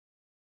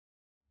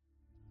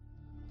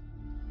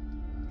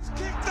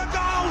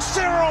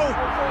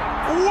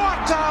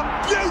What a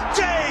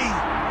beauty!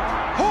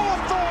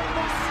 Hawthorne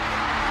was...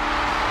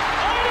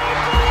 I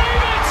don't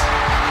believe it!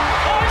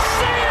 I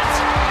see it,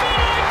 but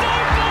I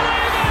don't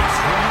believe it!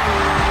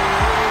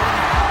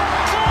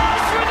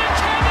 Class with a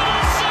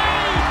capital C!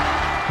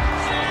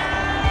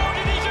 How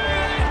did he do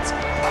it?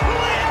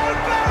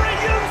 Glenberry,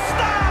 you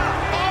star!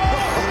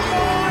 Oh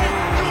my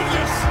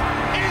goodness!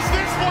 Is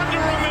this one to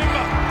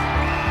remember?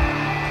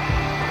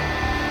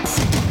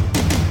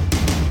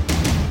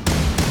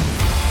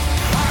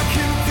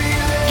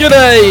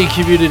 G'day,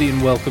 community,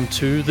 and welcome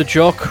to the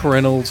Jock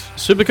Reynolds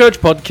Supercoach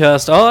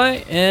podcast.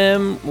 I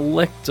am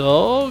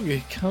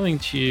Leckdog, coming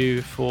to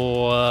you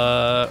for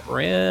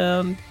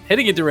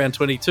heading into round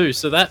 22.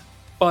 So that,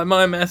 by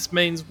my maths,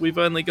 means we've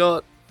only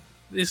got,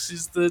 this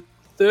is the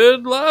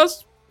third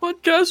last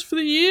podcast for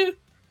the year,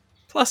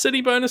 plus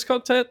any bonus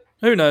content.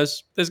 Who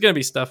knows? There's going to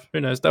be stuff.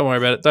 Who knows? Don't worry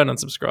about it. Don't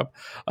unsubscribe.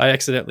 I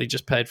accidentally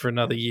just paid for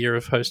another year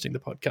of hosting the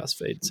podcast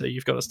feed, so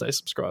you've got to stay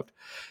subscribed.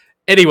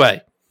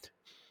 Anyway,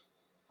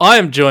 I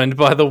am joined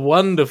by the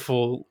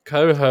wonderful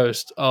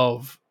co-host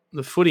of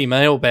the Footy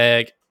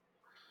Mailbag.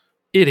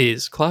 It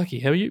is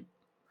Clarky. How are you?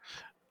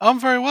 I'm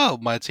very well.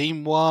 My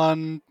team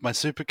won. My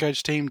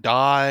Supercoach team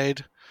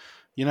died.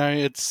 You know,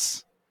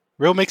 it's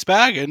real mixed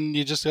bag, and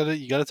you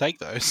gotta take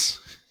those.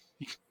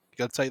 You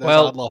gotta take those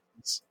hard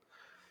losses.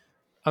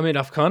 I mean,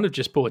 I've kind of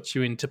just brought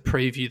you in to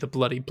preview the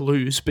bloody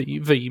Blues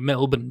v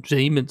Melbourne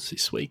Demons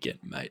this weekend,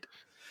 mate.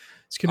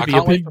 It's going to be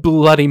a big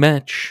bloody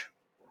match.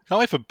 Can't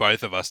wait for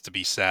both of us to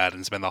be sad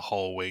and spend the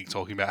whole week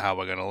talking about how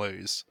we're going to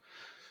lose.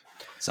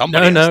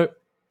 No.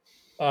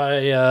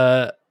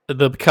 The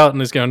Carlton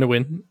is going to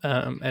win,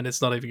 and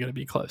it's not even going to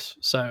be close.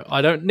 So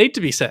I don't need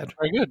to be sad.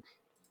 Very good.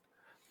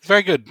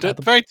 Very good.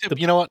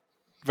 You know what?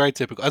 Very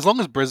typical. As long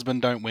as Brisbane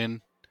don't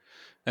win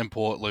and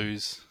Port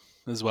lose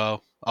as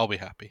well, I'll be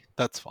happy.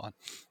 That's fine.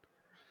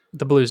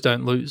 The Blues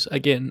don't lose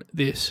again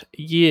this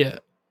year.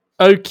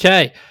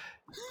 Okay.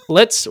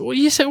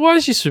 You say, why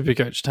is your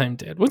Supercoach team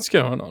dead? What's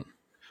going on?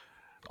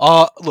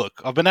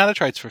 Look, I've been out of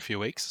trades for a few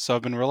weeks, so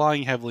I've been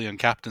relying heavily on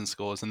captain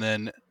scores, and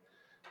then,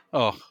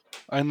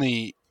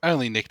 only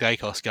Nick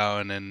Daicos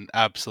going and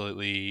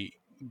absolutely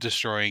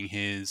destroying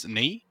his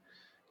knee.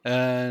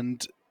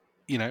 And,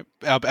 you know,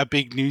 our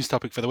big news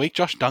topic for the week,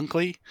 Josh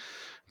Dunkley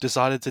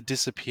decided to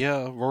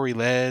disappear. Rory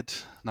Laird,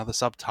 another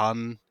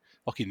sub-ton.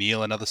 Lachie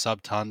Neale, another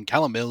sub-ton.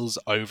 Callum Mills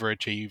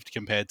overachieved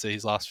compared to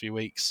his last few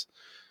weeks.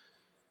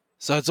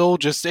 So it's all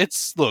just,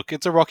 it's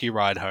a rocky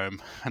ride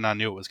home, and I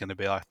knew it was going to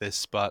be like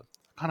this, but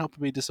I can't help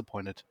but be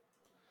disappointed.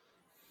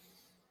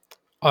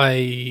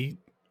 I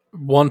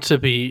want to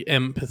be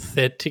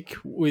empathetic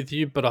with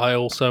you, but I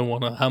also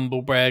want to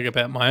humble brag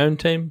about my own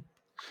team.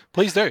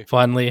 Please do.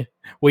 Finally,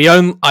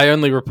 I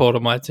only report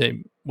on my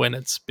team when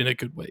it's been a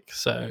good week.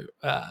 So,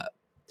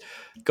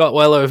 got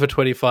well over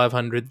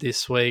 2,500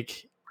 this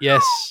week.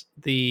 Yes,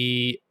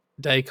 the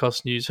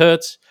Daicos news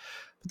hurts,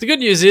 but the good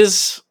news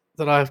is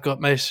that I've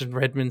got Mason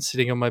Redmond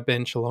sitting on my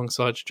bench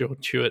alongside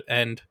George Hewitt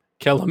and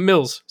Callum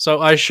Mills.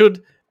 So I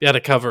should be able to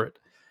cover it,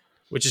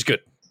 which is good.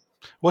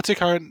 What's your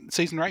current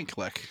season rank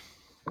like?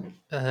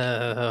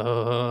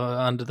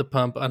 Under the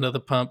pump.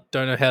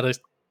 Don't know how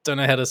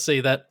to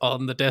see that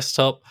on the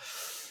desktop.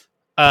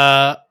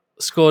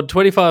 Scored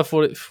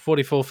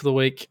 25-44 for the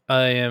week.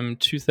 I am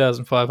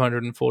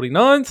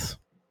 2,549th,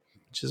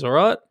 which is all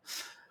right.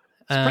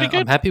 Pretty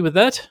good. I'm happy with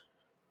that.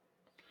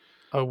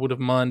 I would have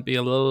minded being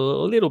a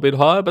little bit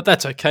higher, but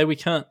that's okay.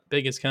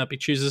 Beggars can't be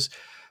choosers.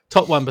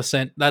 Top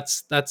 1%.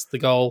 That's the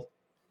goal.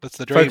 That's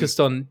the dream.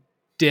 Focused on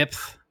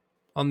depth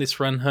on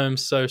this run home.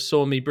 So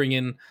saw me bring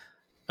in,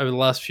 over the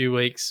last few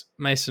weeks,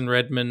 Mason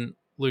Redmond,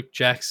 Luke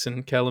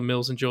Jackson, Callum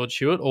Mills and George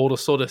Hewitt, all to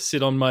sort of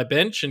sit on my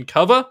bench and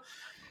cover,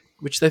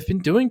 which they've been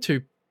doing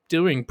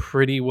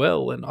pretty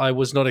well. And I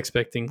was not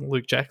expecting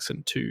Luke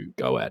Jackson to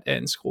go out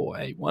and score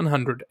a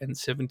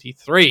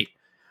 173.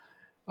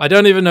 I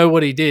don't even know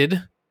what he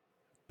did,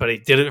 but he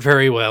did it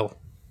very well.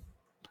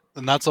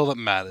 And that's all that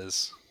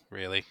matters,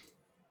 really.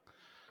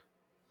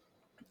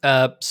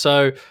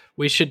 So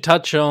we should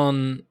touch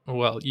on,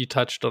 well, you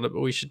touched on it, but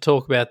we should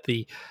talk about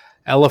the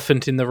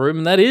elephant in the room,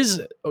 and that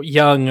is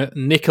young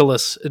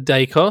Nicholas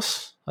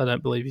Daicos. I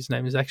don't believe his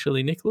name is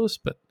actually Nicholas,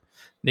 but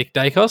Nick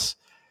Daicos.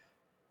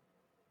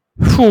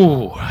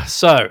 Whew.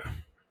 So,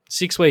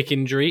 6-week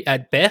injury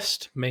at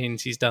best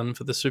means he's done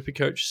for the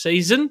Supercoach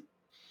season.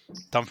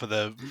 Done for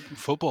the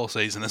football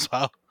season as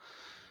well.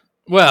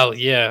 Well,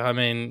 yeah, I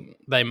mean,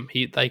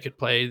 they could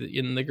play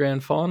in the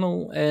grand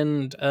final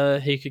and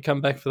he could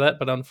come back for that,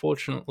 but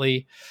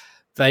unfortunately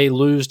they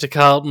lose to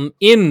Carlton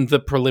in the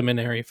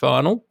preliminary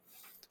final.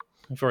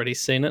 I've already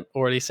seen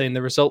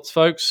the results,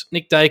 folks.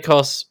 Nick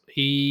Daicos,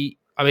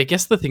 I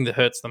guess the thing that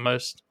hurts the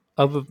most,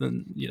 other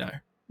than,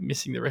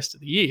 missing the rest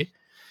of the year,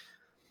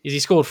 is he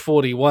scored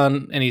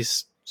 41 and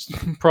his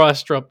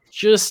price dropped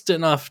just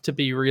enough to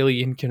be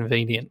really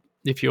inconvenient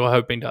if you were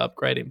hoping to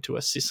upgrade him to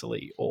a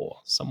Sicily or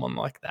someone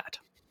like that.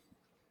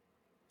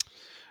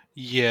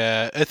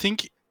 Yeah, I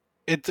think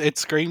it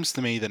screams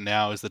to me that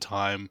now is the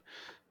time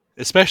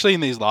especially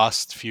in these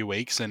last few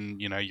weeks,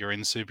 and you're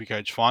in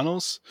Supercoach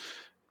finals.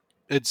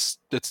 It's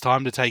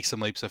time to take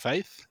some leaps of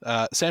faith.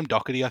 Sam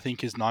Doherty, I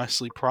think, is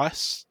nicely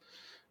priced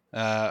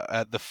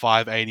at the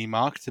 580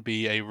 mark to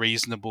be a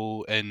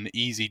reasonable and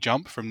easy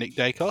jump from Nick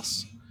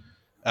Daicos.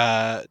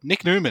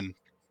 Nick Newman.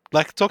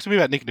 Talk to me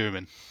about Nick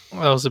Newman.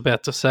 I was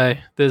about to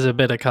say, there's a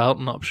better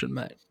Carlton option,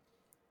 mate.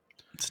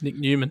 It's Nick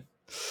Newman.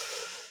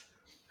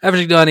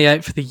 Averaging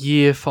 98 for the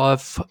year,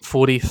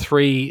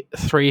 543,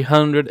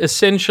 300.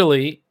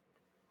 Essentially,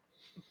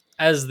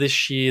 as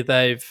this year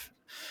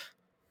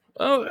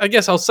I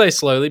guess I'll say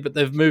slowly, but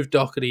they've moved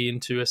Doherty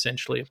into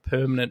essentially a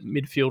permanent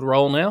midfield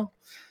role now.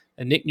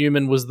 And Nick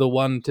Newman was the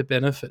one to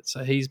benefit.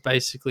 So he's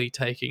basically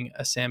taking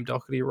a Sam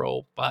Doherty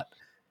role, but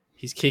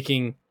his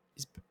kicking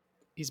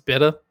is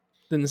better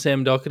than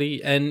Sam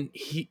Doherty, and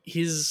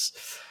his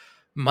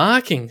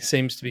marking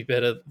seems to be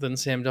better than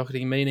Sam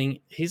Doherty, meaning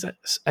he's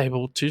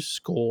able to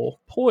score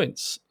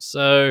points.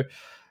 So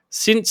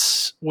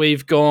since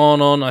we've gone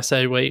on,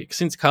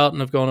 since Carlton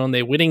have gone on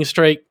their winning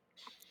streak,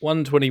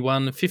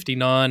 121,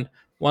 59,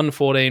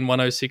 114,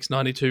 106,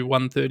 92,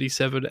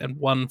 137, and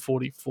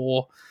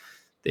 144.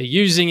 They're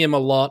using him a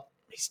lot.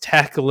 He's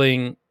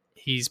tackling.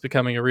 He's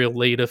becoming a real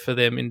leader for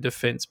them in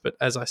defence. But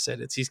as I said,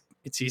 it's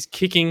his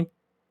kicking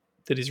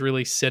that is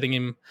really setting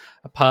him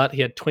apart.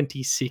 He had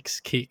 26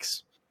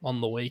 kicks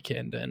on the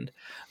weekend, and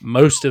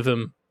most of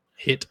them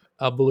hit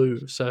a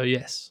blue. So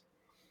yes,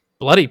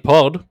 bloody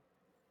pod.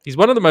 He's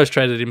one of the most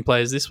traded in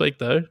players this week,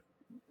 though.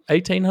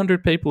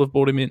 1,800 people have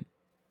bought him in.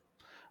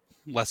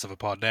 Less of a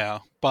pod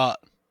now, but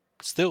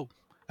still,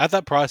 at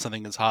that price, I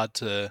think it's hard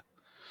to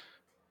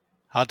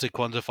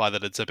quantify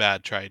that it's a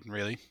bad trade,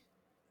 really.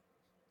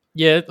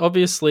 Yeah,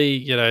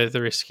 obviously,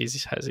 the risk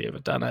is, has he ever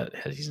done it?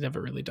 He's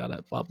never really done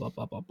it, blah, blah,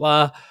 blah, blah,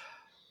 blah.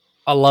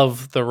 I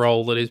love the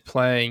role that he's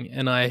playing,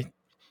 and I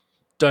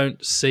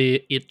don't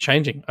see it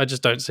changing. I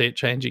just don't see it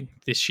changing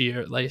this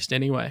year, at least,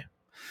 anyway.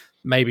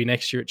 Maybe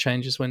next year it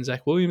changes when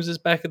Zach Williams is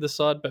back at the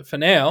side, but for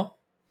now,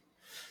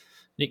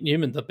 Nick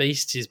Newman, the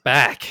beast, is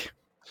back.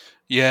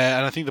 Yeah,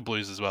 and I think the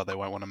Blues as well, they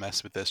won't want to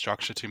mess with their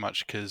structure too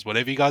much because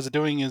whatever you guys are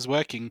doing is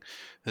working.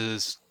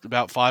 There's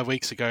about 5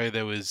 weeks ago,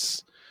 there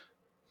was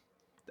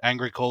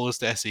angry callers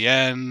to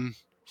SEN,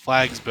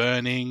 flags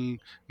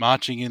burning,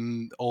 marching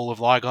in all of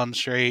Lygon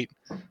Street.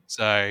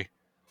 So I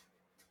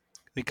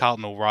think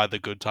Carlton will ride the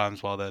good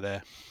times while they're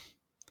there.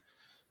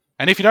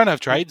 And if you don't have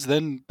trades,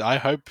 then I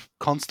hope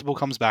Constable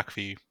comes back for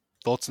you.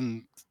 Thoughts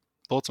and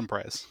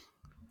prayers.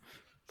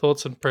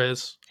 Thoughts and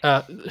prayers.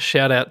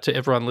 Shout out to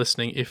everyone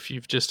listening. If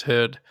you've just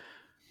heard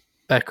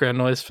background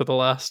noise for the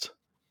last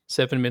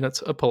 7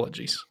 minutes,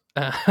 apologies.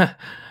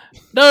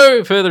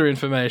 No further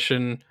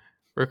information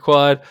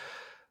required.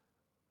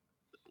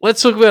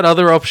 Let's talk about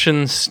other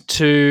options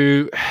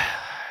to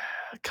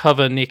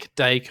cover Nick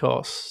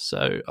Daicos.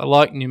 So I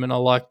like Newman. I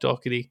like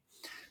Doherty.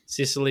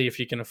 Sicily, if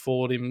you can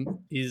afford him,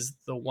 is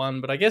the one.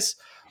 But I guess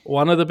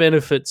one of the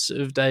benefits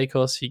of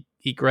Daicos,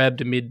 he grabbed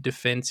a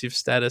mid-defensive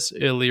status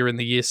earlier in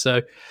the year.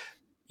 So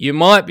you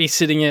might be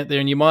sitting out there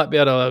and you might be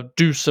able to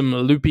do some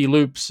loopy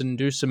loops and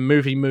do some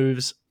movie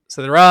moves.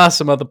 So there are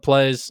some other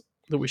players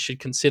that we should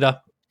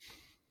consider.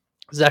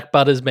 Zach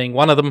Butters being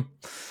one of them.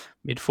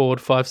 Mid-forward,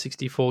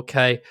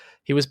 564k.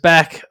 He was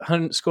back,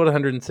 scored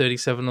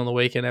 137 on the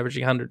weekend,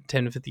 averaging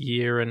 110 for the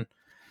year. And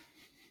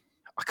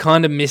I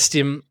kind of missed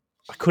him.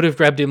 I could have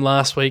grabbed him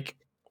last week.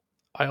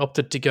 I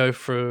opted to go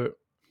for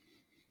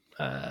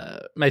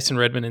Mason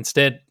Redmond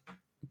instead.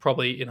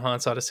 Probably in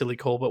hindsight a silly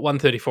call, but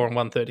 134 and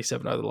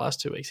 137 over the last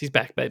 2 weeks. He's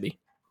back, baby.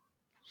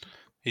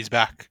 He's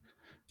back.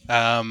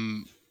 I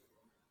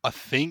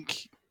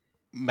think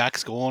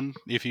Max Gawn,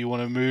 if you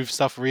want to move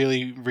stuff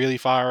really, really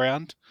far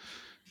around.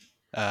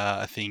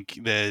 I think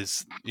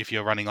if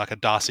you're running like a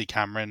Darcy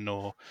Cameron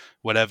or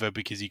whatever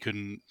because you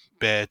couldn't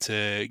bear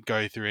to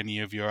go through any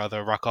of your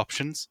other ruck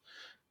options,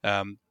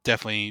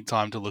 definitely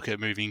time to look at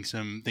moving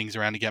some things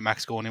around to get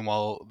Max Gawn in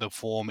while the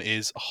form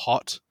is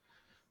hot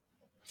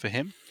for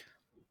him.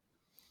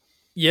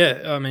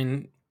 Yeah, I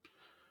mean,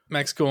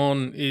 Max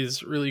Gawn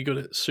is really good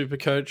at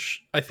Supercoach.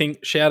 I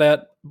think, shout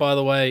out, by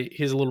the way,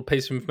 here's a little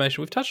piece of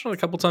information. We've touched on it a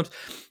couple of times.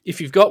 If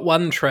you've got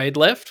one trade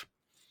left,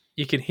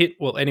 you can hit,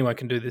 well, anyone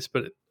can do this,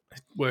 but it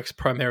works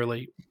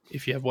primarily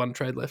if you have one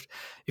trade left.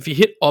 If you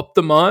hit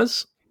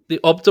Optimize, the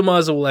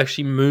Optimizer will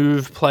actually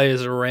move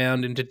players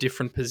around into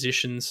different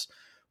positions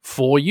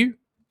for you,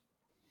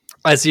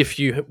 as if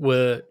you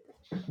were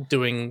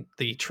doing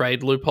the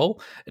trade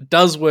loophole. It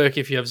does work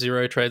if you have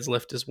 0 trades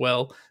left as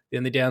well.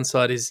 Then the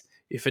downside is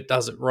if it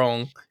does it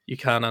wrong, you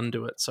can't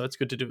undo it. So it's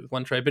good to do it with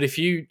one trade. But if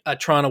you are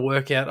trying to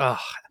work out,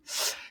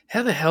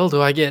 how the hell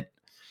do I get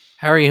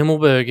Harry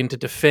Himmelberg into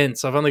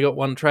defense? I've only got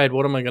one trade.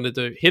 What am I going to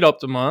do? Hit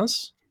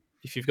Optimize.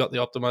 If you've got the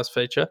Optimize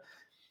feature,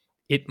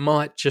 it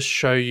might just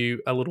show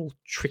you a little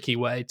tricky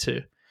way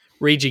to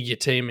rejig your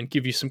team and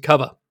give you some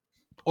cover.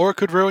 Or it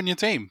could ruin your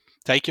team.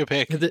 Take your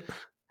pick.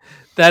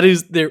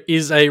 There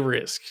is a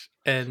risk.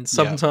 And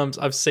sometimes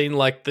I've seen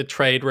like the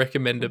trade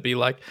recommender be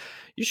like,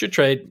 you should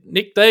trade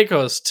Nick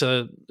Daicos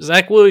to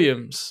Zach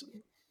Williams.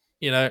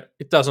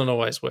 it doesn't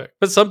always work.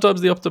 But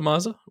sometimes the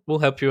optimizer will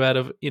help you out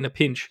of in a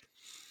pinch.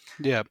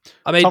 Yeah.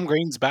 I mean, Tom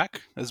Green's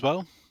back as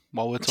well,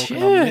 while we're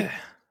talking on mid.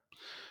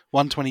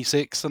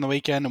 126 on the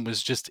weekend and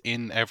was just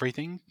in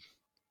everything.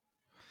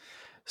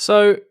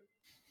 So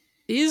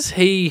is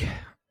he's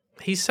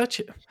such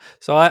a...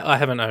 So I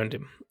haven't owned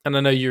him, and I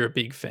know you're a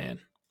big fan.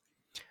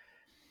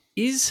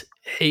 Is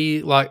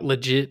he like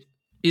legit?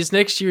 Is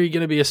next year he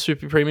going to be a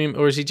super premium,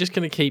 or is he just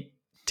going to keep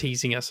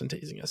teasing us and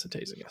teasing us and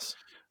teasing us?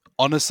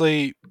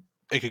 Honestly,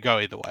 it could go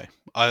either way.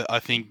 I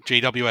think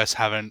GWS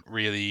haven't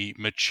really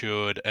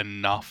matured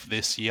enough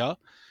this year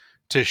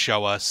to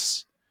show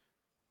us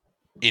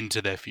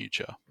into their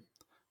future,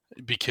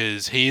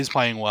 because he is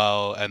playing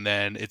well, and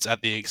then it's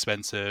at the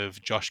expense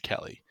of Josh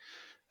Kelly.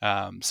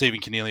 Stephen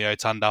Canelio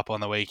turned up on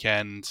the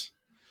weekend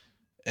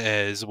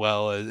as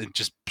well, as it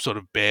just sort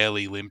of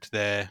barely limped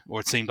there, or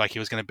it seemed like he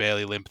was going to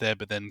barely limp there,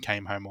 but then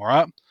came home all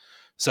right.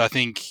 So I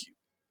think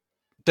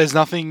there's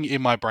nothing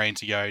in my brain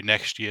to go,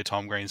 next year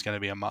Tom Green's going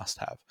to be a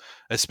must-have,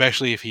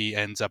 especially if he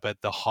ends up at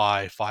the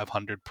high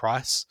 500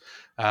 price,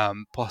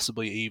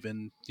 possibly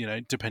even,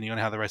 depending on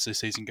how the rest of the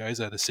season goes,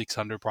 at a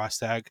 600 price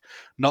tag.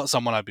 Not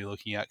someone I'd be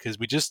looking at, because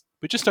we just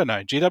don't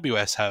know.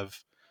 GWS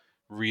have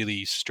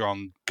really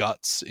strong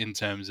guts in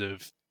terms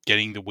of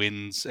getting the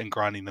wins and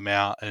grinding them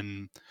out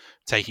and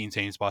taking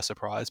teams by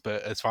surprise.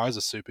 But as far as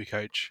a super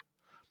coach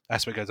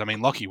aspect goes, I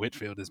mean, Lockie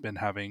Whitfield has been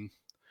having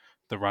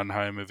the run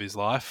home of his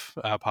life,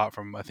 apart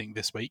from, I think,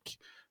 this week.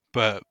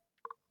 But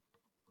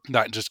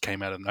that just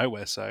came out of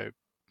nowhere, so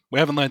we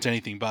haven't learnt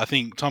anything. But I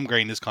think Tom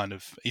Green is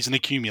he's an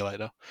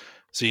accumulator.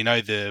 So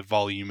the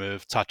volume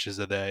of touches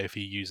are there if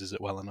he uses it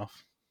well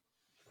enough.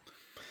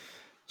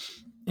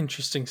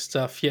 Interesting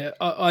stuff. Yeah,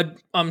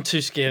 I'm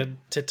too scared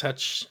to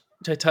touch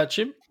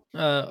him.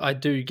 I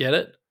do get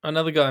it.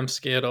 Another guy I'm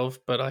scared of,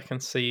 but I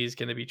can see he's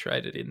going to be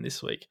traded in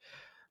this week.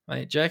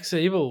 Mate, Jack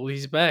Siebel,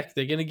 he's back.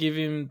 They're going to give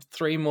him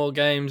 3 more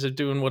games of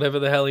doing whatever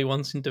the hell he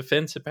wants in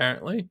defence,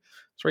 apparently.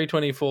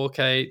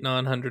 324k,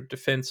 900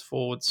 defence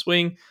forward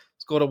swing.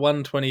 Scored a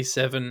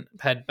 127,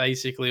 had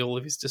basically all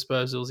of his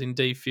disposals in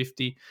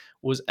D50,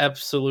 was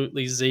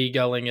absolutely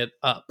Z-gulling it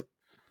up.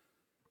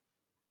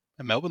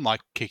 And Melbourne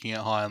like kicking it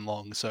high and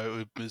long, so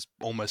it was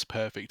almost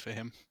perfect for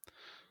him.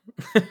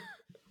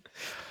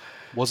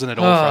 Wasn't it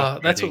all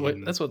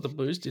frustrating? That's what the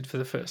Blues did for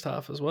the first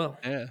half as well.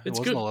 Yeah, it's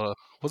wasn't good.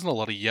 Wasn't a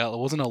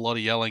lot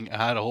of yelling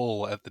at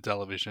all at the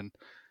television.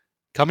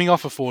 Coming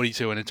off a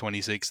 42 and a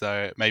 26,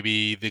 though,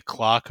 maybe the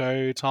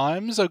Clarko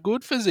times are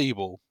good for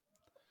Zeeble.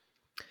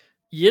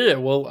 Yeah,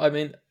 well, I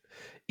mean,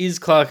 is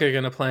Clarko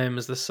going to play him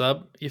as the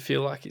sub? You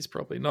feel like he's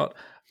probably not.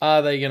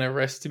 Are they going to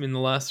rest him in the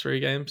last 3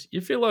 games?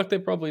 You feel like they're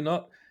probably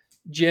not.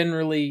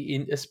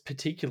 Generally,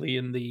 particularly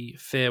in the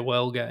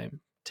farewell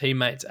game,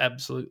 teammates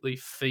absolutely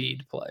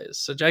feed players.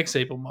 So Jake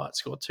Siebel might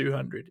score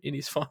 200 in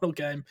his final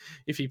game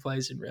if he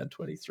plays in round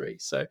 23.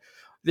 So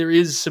there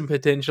is some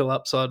potential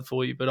upside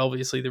for you, but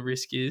obviously the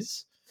risk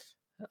is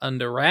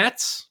under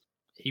Rats,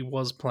 he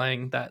was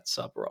playing that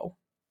sub role.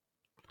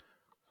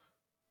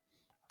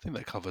 I think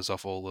that covers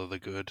off all of the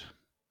good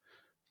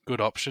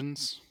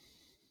options.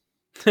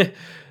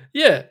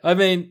 Yeah, I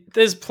mean,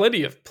 there's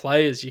plenty of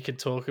players you could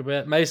talk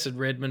about. Mason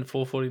Redmond,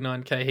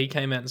 449k. He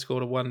came out and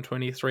scored a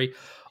 123.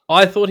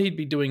 I thought he'd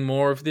be doing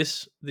more of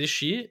this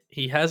year.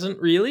 He hasn't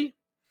really.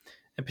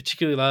 And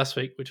particularly last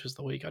week, which was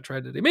the week I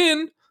traded him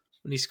in,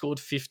 when he scored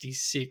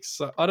 56.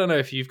 So I don't know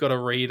if you've got a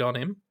read on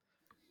him.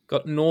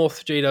 Got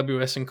North,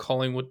 GWS, and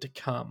Collingwood to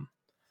come.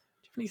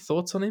 Do you have any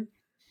thoughts on him?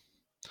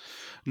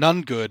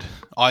 None good.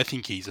 I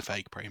think he's a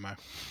fake primo.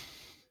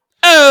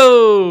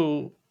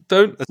 Oh!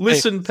 Don't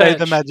listen, Patch.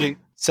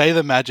 Say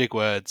the magic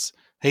words.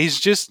 He's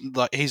just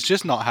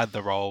not had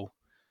the role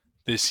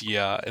this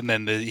year, and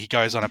then he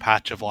goes on a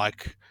patch of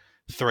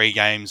 3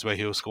 games where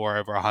he'll score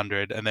over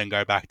 100 and then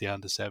go back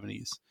down to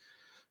 70s.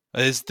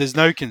 There's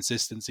no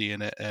consistency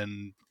in it,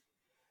 and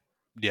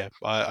yeah,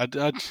 I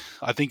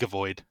think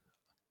avoid.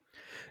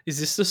 Is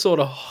this the sort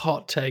of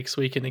hot takes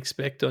we can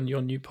expect on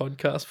your new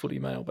podcast, Footy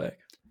Mailbag?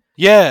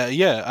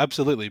 Yeah,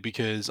 absolutely.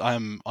 Because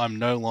I'm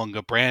no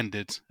longer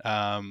branded,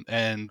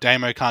 and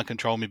Damo can't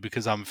control me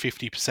because I'm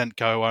 50%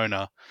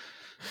 co-owner.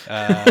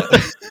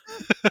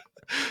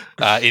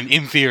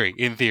 In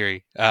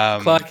theory,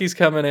 Clarky's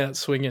coming out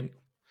swinging.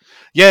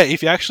 Yeah,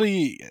 if you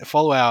actually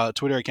follow our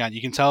Twitter account,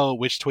 you can tell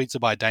which tweets are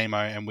by Damo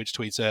and which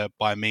tweets are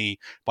by me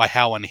by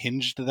how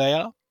unhinged they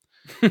are,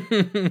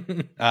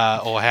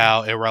 or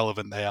how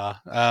irrelevant they are.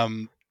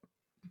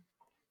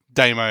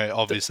 Damo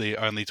obviously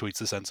only tweets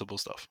the sensible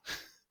stuff.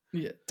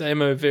 Yeah,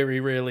 Damo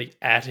very rarely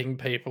atting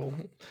people.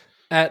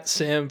 At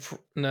Sam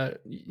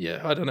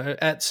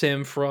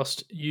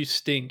Frost, you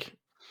stink.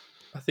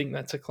 I think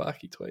that's a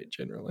Clarky tweet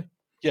generally.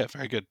 Yeah,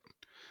 very good.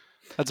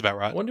 That's about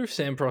right. I wonder if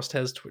Sam Frost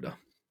has Twitter.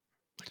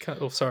 I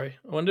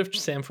wonder if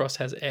Sam Frost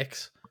has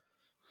X.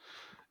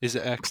 Is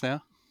it X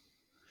now?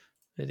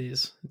 It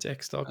is. It's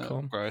x.com.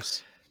 Oh,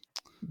 gross.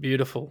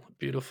 Beautiful,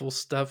 beautiful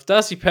stuff.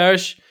 Darcy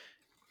Parish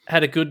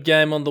had a good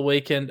game on the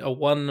weekend, a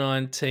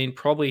 119,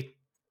 probably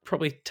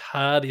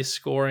tardy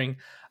scoring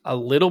a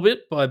little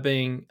bit by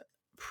being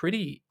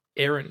pretty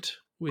errant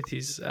with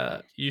his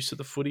use of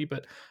the footy,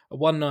 but a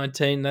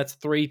 119, that's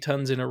 3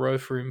 tons in a row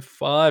for him,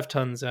 5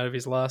 tons out of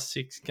his last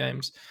 6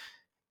 games.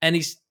 And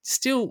he's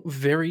still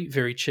very,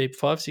 very cheap,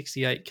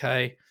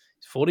 568k,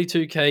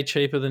 42k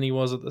cheaper than he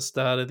was at the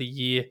start of the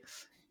year.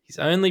 He's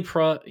only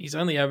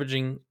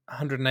averaging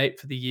 108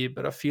 for the year,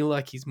 but I feel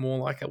like he's more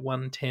like a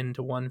 110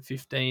 to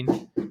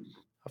 115.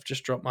 I've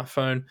just dropped my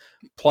phone.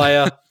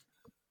 Player,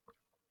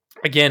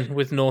 again,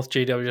 with North,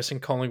 GWS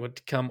and Collingwood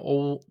to come,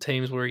 all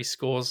teams where he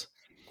scores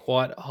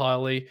quite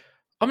highly.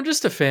 I'm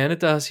just a fan of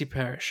Darcy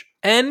Parish,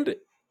 and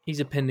he's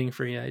a pending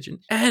free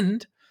agent.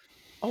 And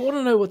I want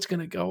to know what's going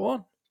to go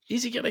on.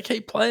 Is he going to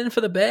keep playing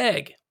for the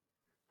bag?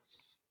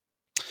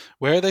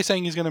 Where are they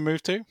saying he's going to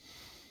move to?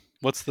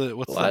 What's the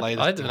latest?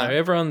 I don't know.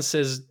 Everyone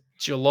says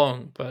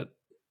Geelong, but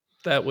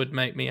that would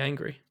make me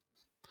angry.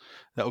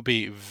 That would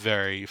be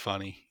very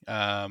funny.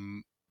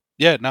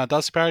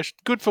 Darcy Parish,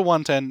 good for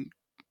 110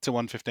 to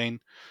 115.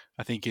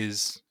 I think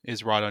is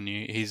right on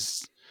you.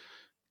 He's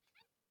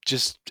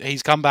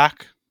come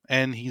back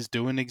and he's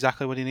doing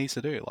exactly what he needs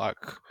to do. Like,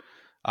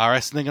 are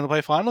Essendon going to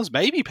play finals?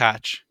 Maybe,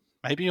 Patch.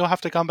 Maybe you'll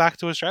have to come back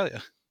to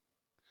Australia.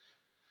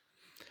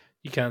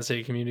 You can't see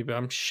a community, but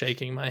I'm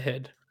shaking my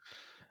head.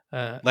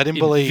 Let him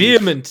believe.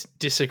 Vehement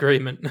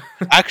disagreement.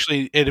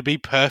 Actually, it'd be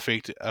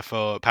perfect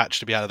for Patch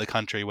to be out of the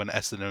country when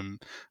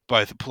Essendon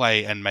both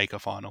play and make a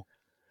final.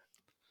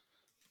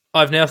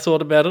 I've now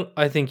thought about it.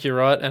 I think you're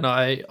right, and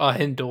I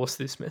endorse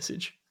this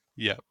message.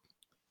 Yeah.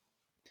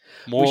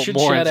 More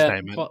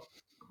entertainment.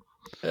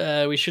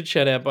 We should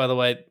shout out, by the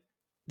way,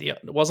 it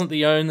wasn't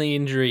the only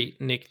injury,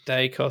 Nick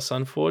Daicos,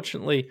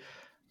 unfortunately.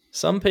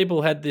 Some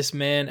people had this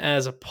man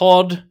as a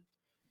pod,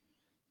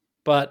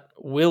 but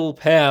Will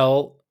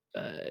Powell,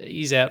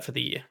 he's out for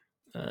the year.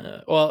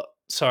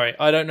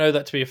 I don't know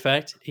that to be a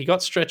fact. He got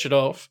stretchered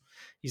off.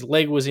 His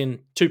leg was in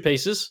 2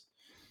 pieces,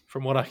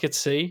 from what I could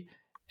see,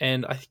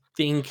 and I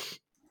think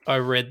I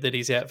read that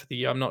he's out for the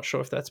year. I'm not sure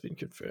if that's been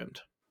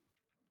confirmed.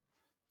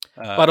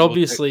 But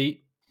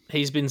obviously,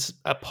 he's been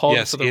a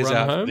pod for the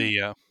run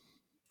home.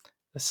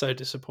 That's so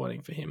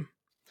disappointing for him.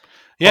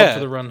 Yeah. Pod for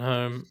the run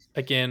home.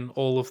 Again,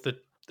 all of the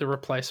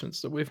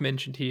replacements that we've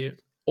mentioned here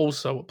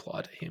also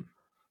apply to him.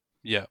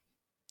 Yeah.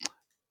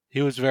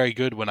 He was very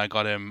good when I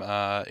got him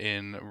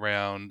in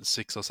round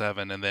 6 or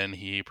 7, and then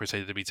he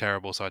proceeded to be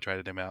terrible, so I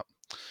traded him out.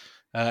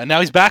 And now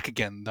he's back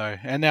again, though,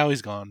 and now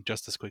he's gone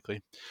just as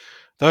quickly.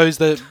 Those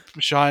that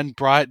shine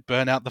bright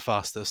burn out the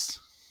fastest.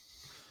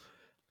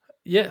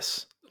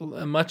 Yes,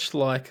 much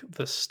like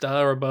the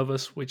star above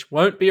us, which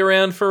won't be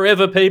around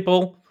forever,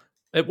 people.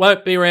 It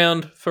won't be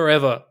around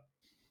forever.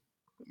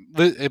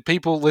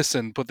 People,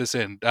 listen, put this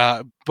in.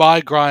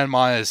 Buy Brian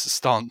Myers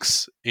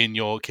stonks in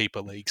your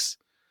keeper leagues.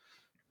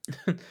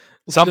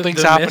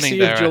 Something's happening Messi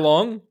there. Of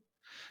Geelong?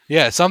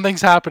 Yeah,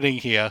 something's happening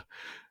here.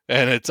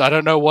 And I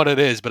don't know what it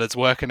is, but it's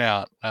working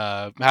out.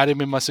 Had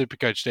him in my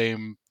Supercoach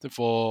team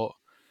for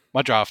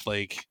my draft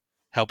league.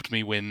 Helped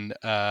me win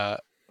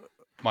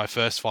my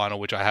first final,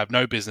 which I have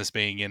no business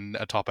being in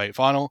a top 8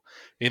 final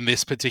in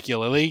this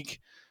particular league.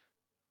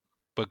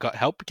 But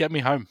help get me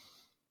home.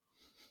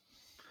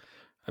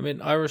 I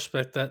mean, I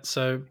respect that.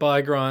 So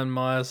buy Brian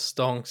Myers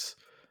stonks.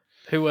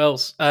 Who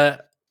else?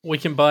 We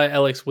can buy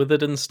Alex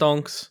Witherden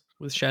stonks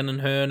with Shannon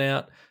Hearn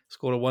out.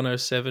 Scored a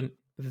 107.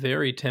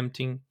 Very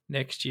tempting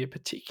next year,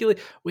 particularly.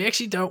 We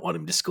actually don't want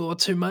him to score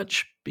too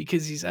much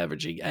because he's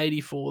averaging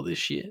 84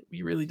 this year.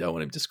 We really don't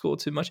want him to score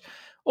too much.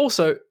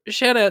 Also,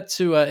 shout out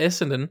to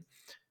Essendon.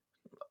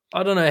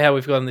 I don't know how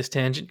we've gone on this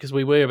tangent because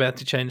we were about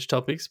to change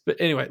topics. But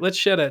anyway, let's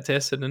shout out to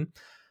Essendon.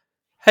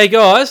 Hey,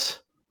 guys,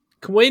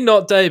 can we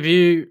not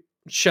debut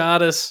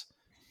Charters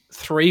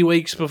 3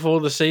 weeks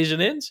before the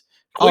season ends?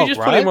 Can we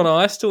just put him on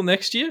ice till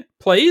next year,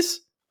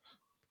 please?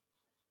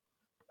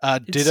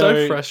 Ditto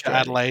so frustrating.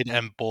 Adelaide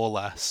and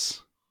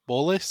Borlas.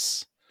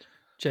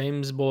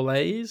 James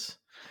Borlase?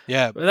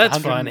 Yeah. But that's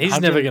fine. He's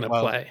never going to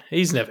play.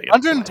 He's never going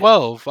to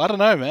 112. I don't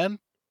know, man.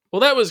 Well,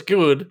 that was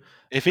good.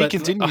 If he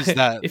continues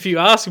that. If you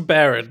ask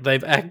Barrett,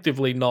 they've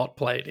actively not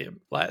played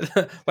him.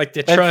 Like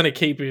they're trying to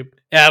keep him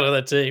out of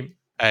the team.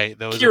 Hey,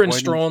 there was Kieran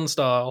Strawn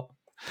style.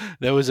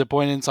 There was a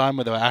point in time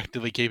where they were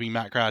actively keeping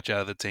Matt Crouch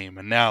out of the team,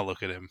 and now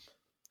look at him.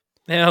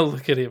 Now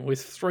look at him.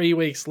 With 3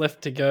 weeks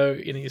left to go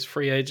in his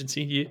free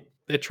agency year,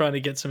 they're trying to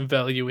get some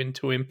value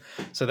into him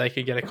so they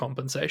could get a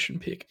compensation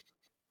pick.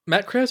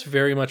 Matt Crouch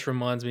very much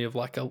reminds me of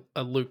like a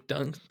Luke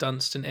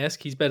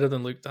Dunstan-esque. He's better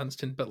than Luke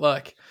Dunstan,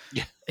 but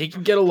he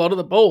can get a lot of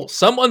the ball.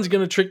 Someone's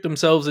going to trick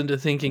themselves into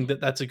thinking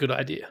that that's a good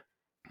idea.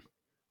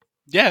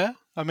 Yeah,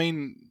 I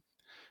mean,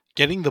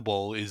 getting the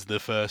ball is the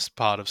first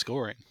part of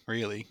scoring,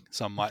 really,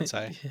 some might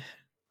say.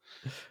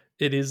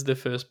 It is the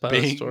first part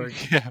of scoring.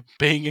 Yeah,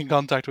 being in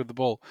contact with the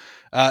ball.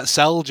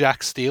 Sell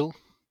Jack Steele.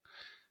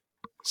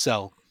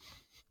 Sell.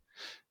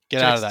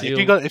 Get out of that. Steele.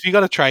 If you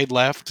got a trade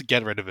left,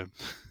 get rid of him.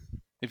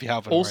 If you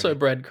haven't also already.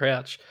 Brad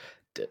Crouch.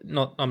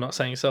 I'm not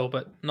saying sell,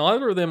 but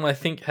neither of them I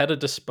think had a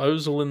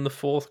disposal in the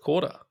fourth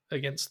quarter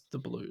against the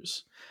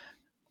Blues.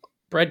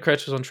 Brad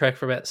Crouch was on track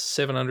for about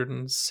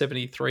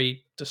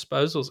 773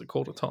 disposals at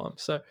quarter time.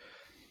 So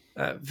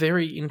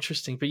Very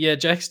interesting. But yeah,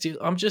 Jack Steele,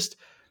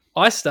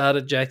 I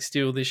started Jack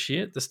Steele this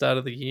year at the start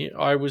of the year.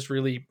 I was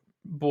really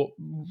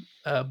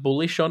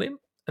bullish on him.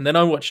 And then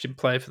I watched him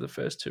play for the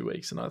first 2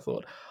 weeks and I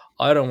thought,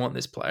 I don't want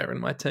this player in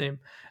my team.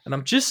 And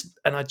I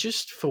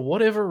just, for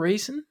whatever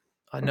reason,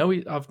 I know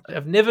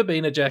I've never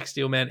been a Jack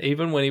Steele man.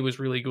 Even when he was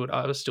really good,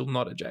 I was still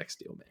not a Jack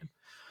Steele man.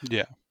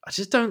 Yeah. I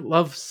just don't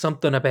love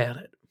something about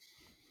it.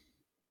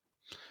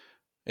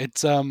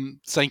 It's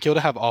St Kilda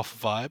have off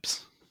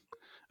vibes,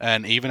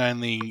 and even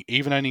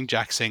owning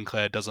Jack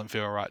Sinclair doesn't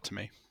feel right to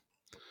me.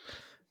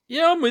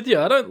 Yeah, I'm with you.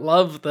 I don't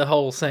love the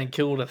whole St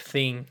Kilda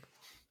thing.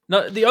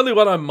 No, the only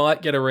one I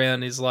might get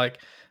around is like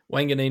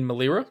Wanganeen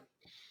Malira.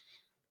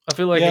 I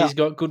feel like he's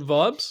got good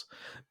vibes,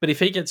 but if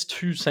he gets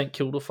too St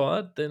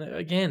Kilda-fied, then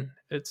again,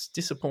 it's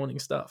disappointing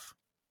stuff.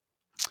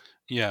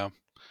 Yeah.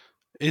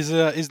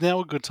 Is now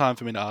a good time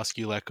for me to ask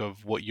you, like,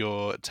 of what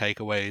your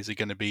takeaways are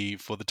going to be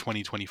for the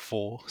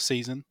 2024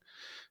 season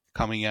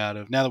coming out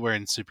of, now that we're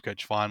in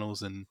Supercoach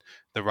finals and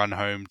the run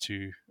home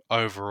to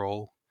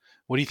overall,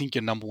 what do you think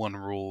your number one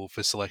rule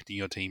for selecting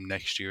your team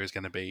next year is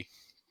going to be?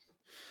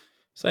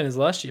 Same as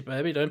last year,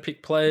 baby. Don't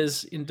pick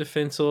players in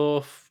defense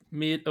or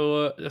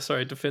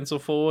defense or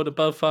forward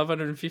above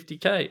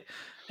 550k.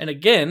 And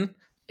again,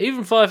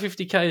 even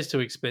 550k is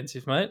too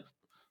expensive, mate.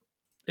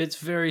 It's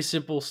very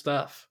simple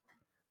stuff.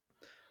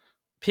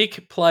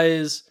 Pick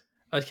players.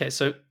 Okay,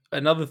 so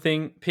another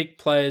thing, pick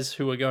players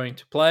who are going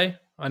to play.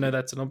 I know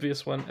that's an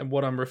obvious one. And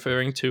what I'm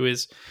referring to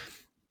is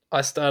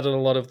I started a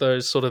lot of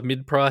those sort of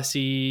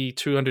mid-pricey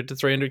 200 to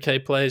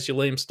 300k players, your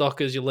Liam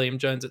Stockers, your Liam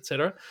Jones,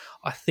 etc.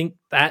 I think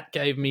that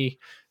gave me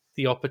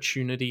the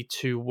opportunity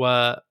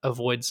to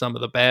avoid some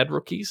of the bad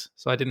rookies.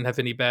 So I didn't have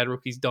any bad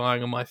rookies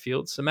dying on my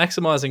field. So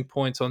maximizing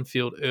points on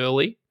field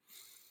early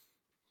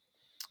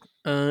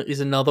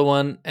is another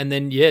one. And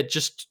then,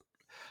 just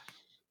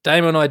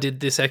Damo and I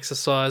did this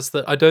exercise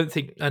that I don't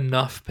think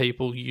enough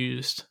people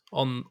used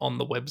on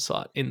the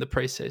website in the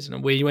preseason.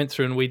 And we went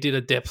through and we did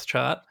a depth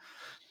chart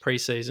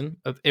preseason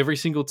of every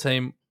single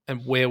team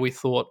and where we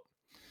thought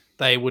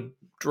they would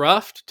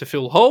draft to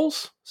fill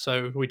holes.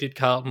 So we did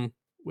Carlton.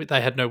 They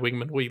had no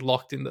wingman. We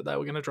locked in that they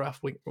were going to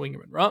draft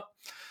wingman, right?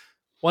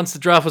 Once the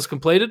draft was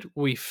completed,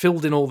 we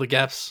filled in all the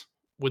gaps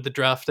with the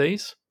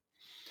draftees.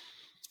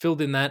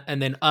 Filled in that.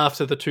 And then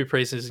after the 2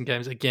 preseason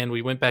games, again,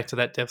 we went back to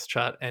that depth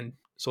chart and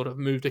sort of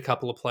moved a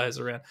couple of players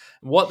around.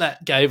 What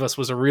that gave us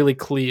was a really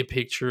clear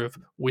picture of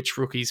which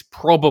rookies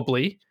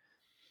probably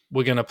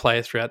were going to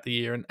play throughout the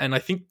year. And I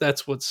think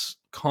that's what's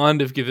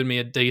kind of given me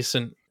a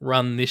decent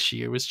run this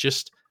year, was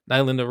just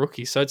nailing the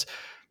rookies. So it's,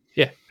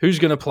 who's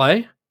going to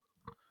play?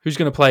 Who's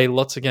going to play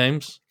lots of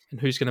games? And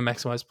who's going to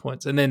maximize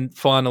points? And then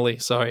finally,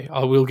 sorry,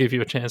 I will give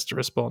you a chance to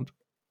respond.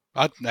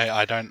 I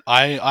don't.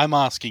 I'm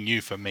asking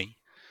you for me.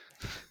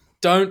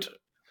 Don't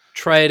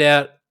trade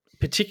out,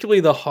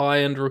 particularly the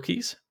high-end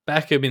rookies.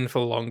 Back them in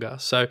for longer.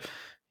 So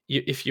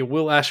if you're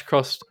Will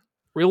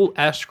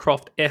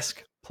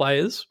Ashcroft-esque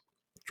players,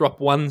 drop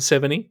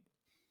 170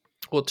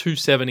 or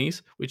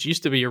 270s, which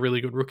used to be a really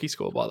good rookie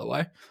score, by the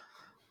way.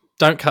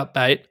 Don't cut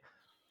bait.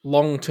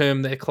 Long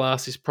term, their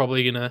class is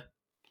probably going to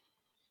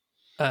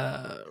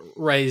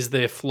raise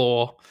their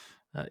floor,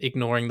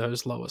 ignoring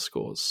those lower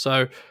scores.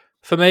 So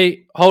for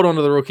me, hold on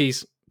to the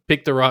rookies,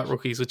 pick the right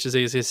rookies, which is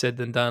easier said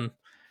than done.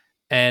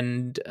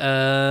 And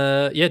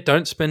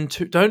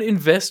don't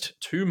invest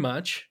too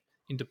much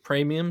into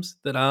premiums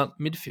that aren't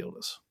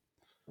midfielders.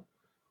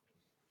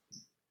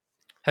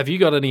 Have you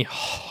got any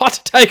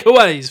hot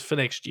takeaways for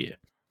next year?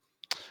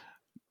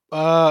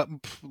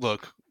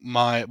 Look,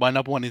 my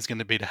number one is going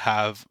to be to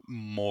have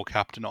more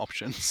captain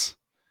options,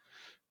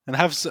 and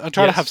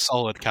try to have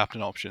solid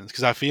captain options,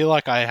 because I feel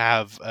like I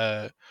have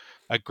a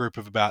group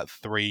of about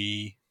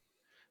 3,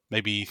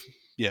 maybe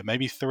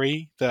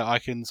 3 that I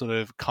can sort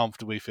of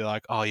comfortably feel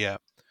like, oh yeah,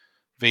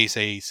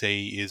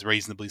 VCC is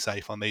reasonably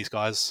safe on these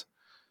guys,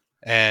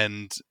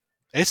 and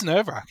it's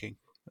nerve-wracking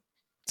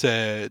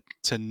to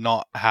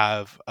not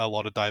have a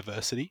lot of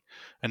diversity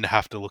and to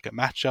have to look at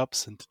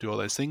matchups and to do all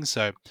those things.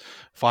 So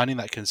finding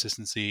that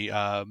consistency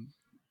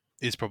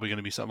is probably going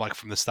to be something like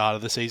from the start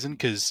of the season,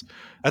 because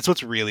that's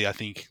what's really, I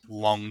think,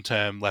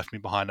 long-term left me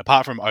behind,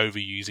 apart from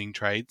overusing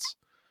trades,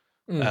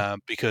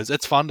 because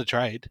it's fun to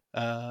trade.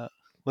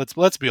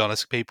 Let's be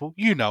honest, people.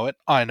 You know it.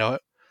 I know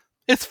it.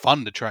 It's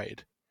fun to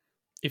trade.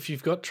 If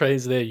you've got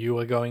trades there, you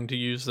are going to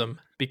use them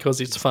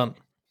because it's fun.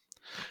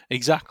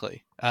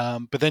 Exactly.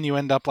 But then you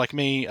end up like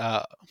me,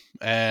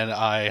 and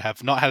I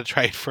have not had a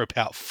trade for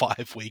about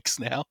 5 weeks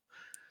now.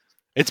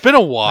 It's been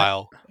a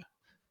while.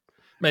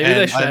 Maybe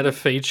they should add a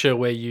feature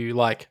where you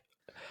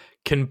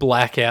can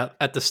black out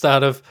at the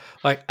start of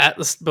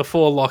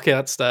before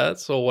lockout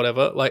starts or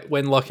whatever. Like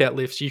when lockout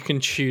lifts, you can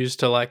choose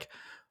to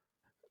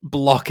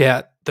block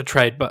out the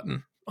trade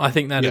button. I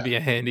think that'd be a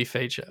handy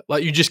feature.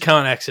 Like you just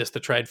can't access the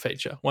trade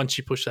feature once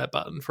you push that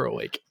button for a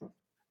week.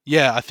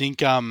 Yeah, I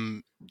think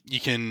you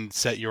can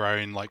set your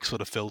own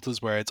sort of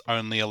filters where it's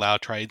only allow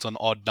trades on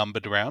odd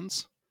numbered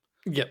rounds.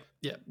 Yep.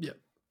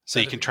 So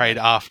you can trade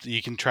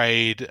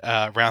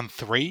round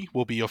 3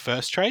 will be your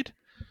first trade,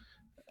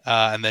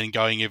 And then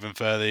going even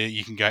further,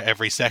 you can go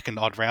every second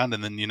odd round,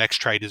 and then your next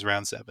trade is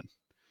round 7.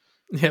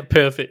 Yeah,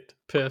 perfect.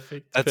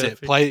 That's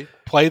it.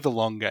 Play the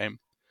long game.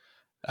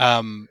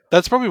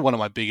 That's probably one of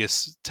my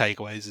biggest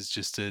takeaways is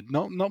just to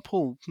not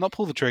pull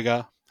the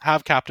trigger.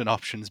 Have captain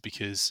options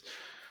because,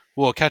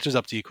 well, it catches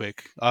up to you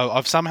quick.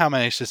 I've somehow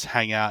managed to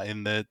hang out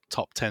in the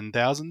top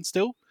 10,000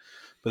 still,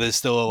 but there's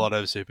still a lot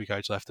of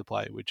Supercoach left to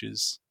play, which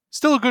is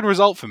still a good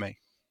result for me.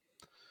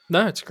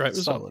 No, it's a great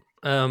Solid.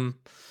 result.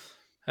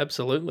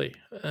 Absolutely.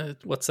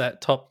 What's that?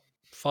 Top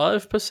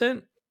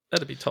 5%?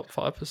 That'd be top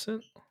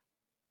 5%.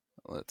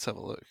 Let's have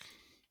a look.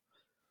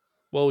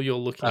 While you're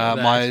looking at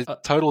that, my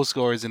total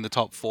score is in the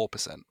top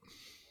 4%.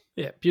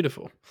 Yeah,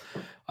 beautiful.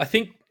 I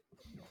think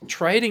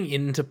trading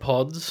into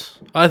pods,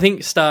 I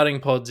think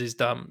starting pods is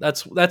dumb.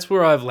 That's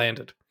where I've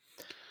landed.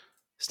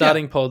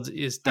 Starting pods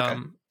is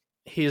dumb.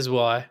 Okay. Here's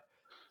why.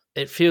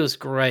 It feels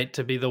great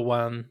to be the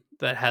one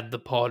that had the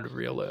pod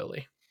real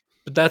early.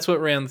 But that's what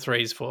round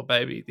 3 is for,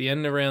 baby. The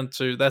end of round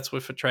 2, that's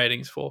what for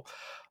trading's for.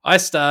 I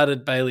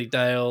started Bailey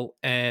Dale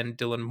and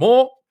Dylan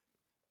Moore,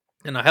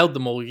 and I held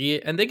them all year,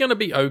 and they're going to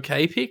be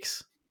okay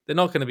picks. They're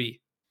not going to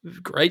be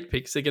great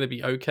picks. They're going to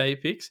be okay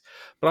picks.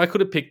 But I could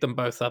have picked them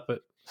both up at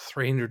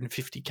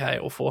 350k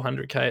or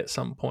 400k at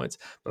some points,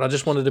 but I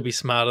just wanted to be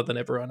smarter than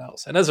everyone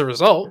else. And as a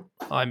result,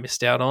 I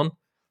missed out on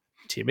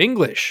Tim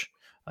English.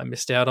 I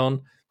missed out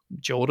on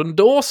Jordan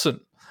Dawson.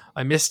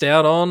 I missed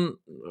out on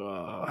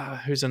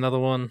who's another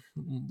one?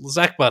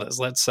 Zach Butters,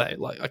 let's say.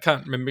 Like I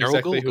can't remember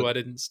exactly who I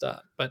didn't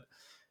start, but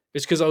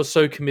it's because I was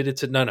so committed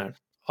to no.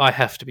 I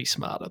have to be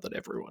smarter than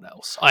everyone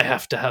else. I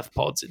have to have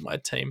pods in my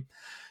team.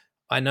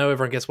 I know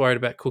everyone gets worried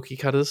about cookie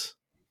cutters,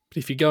 but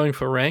if you're going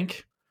for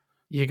rank,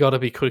 you got to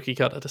be cookie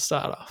cutter to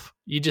start off.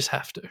 You just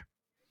have to.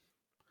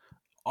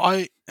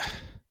 I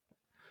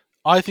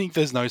think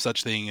there's no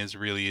such thing as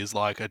really is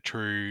like a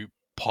true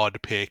pod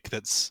pick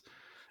that's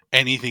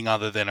anything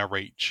other than a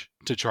reach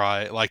to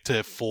try, like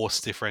to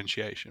force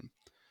differentiation.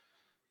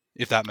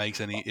 If that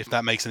makes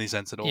any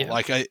sense at all. Yeah.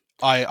 Like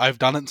I've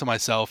done it to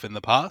myself in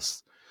the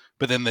past,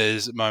 but then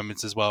there's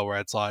moments as well where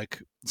it's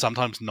like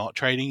sometimes not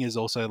trading is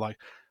also like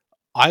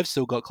I've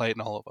still got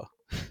Clayton Oliver.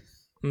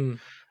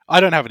 I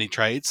don't have any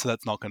trades, so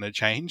that's not going to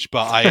change.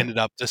 But I ended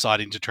up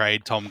deciding to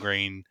trade Tom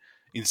Green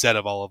instead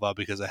of Oliver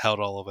because I held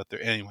Oliver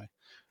through. Anyway,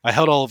 I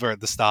held Oliver at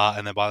the start,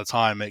 and then by the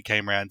time it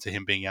came around to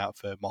him being out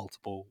for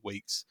multiple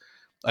weeks,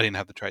 I didn't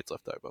have the trades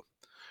left over.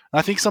 And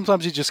I think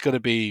sometimes you just got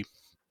to be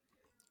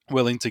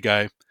willing to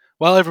go,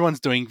 well, everyone's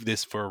doing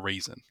this for a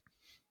reason.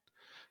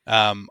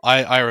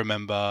 I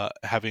remember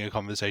having a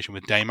conversation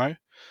with Damo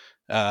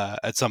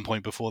at some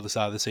point before the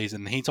start of the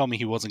season. He told me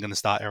he wasn't going to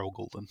start Errol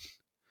Goulden.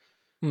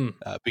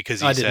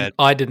 Because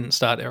I didn't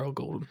start Errol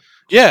Goulden.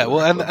 Yeah,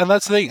 well, and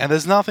that's the thing, and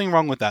there's nothing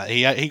wrong with that.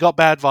 He got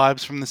bad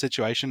vibes from the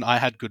situation. I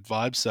had good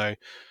vibes, so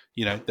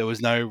there was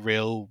no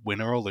real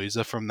winner or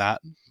loser from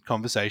that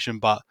conversation.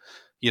 But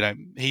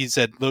he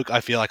said, "Look,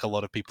 I feel like a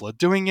lot of people are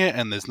doing it,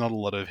 and there's not a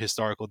lot of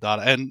historical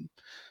data." And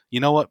you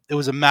know what? It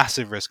was a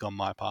massive risk on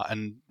my part,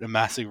 and a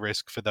massive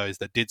risk for those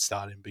that did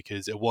start him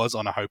because it was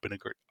on a hope and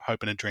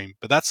a dream.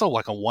 But that's still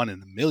like a 1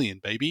 in a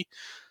million, baby.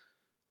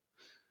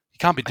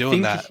 Can't be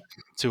doing that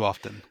too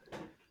often.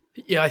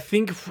 Yeah, I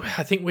think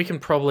we can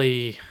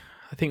probably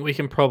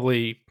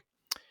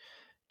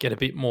get a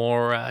bit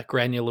more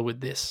granular with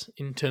this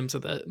in terms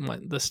of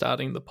the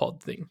starting the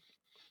pod thing.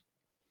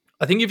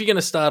 I think if you're going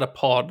to start a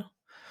pod,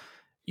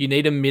 you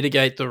need to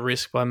mitigate the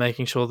risk by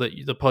making sure that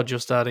the pod you're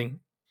starting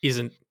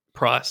isn't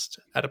priced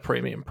at a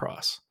premium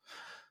price.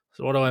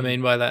 So what do I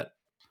mean by that?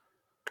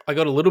 I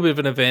got a little bit of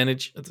an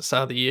advantage at the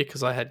start of the year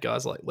because I had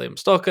guys like Liam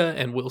Stocker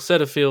and Will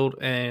Setterfield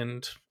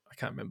and I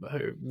can't remember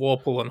who,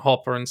 Warple and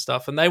Hopper and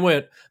stuff, and they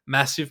weren't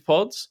massive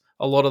pods,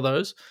 a lot of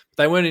those.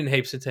 They weren't in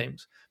heaps of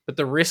teams, but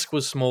the risk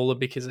was smaller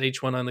because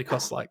each one only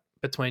cost like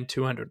between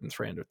 $200,000 and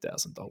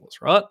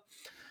 $300,000, right?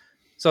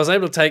 So I was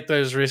able to take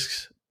those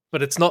risks,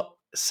 but it's not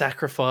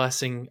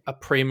sacrificing a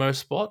primo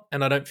spot,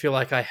 and I don't feel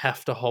like I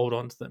have to hold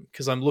on to them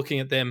because I'm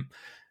looking at them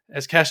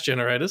as cash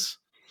generators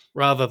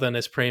rather than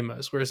as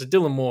primos, whereas a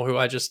Dylan Moore, who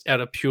I just out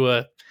of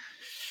pure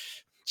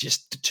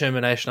just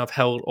determination I've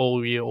held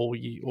all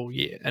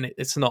year, and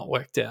it's not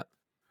worked out.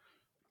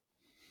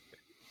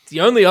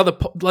 The only other,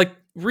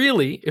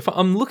 really, if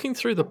I'm looking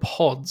through the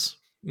pods,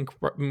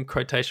 in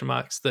quotation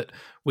marks, that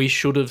we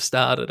should have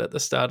started at the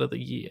start of the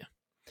year,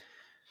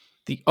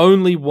 the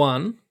only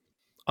one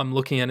I'm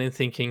looking at and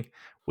thinking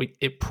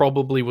it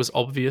probably was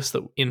obvious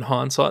that in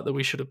hindsight that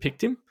we should have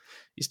picked him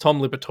is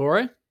Tom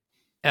Liberatore.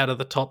 Out of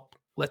the top,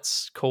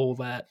 let's call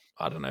that,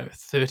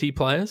 30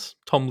 players,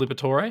 Tom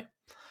Liberatore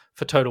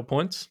for total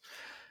points.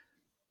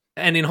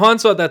 And in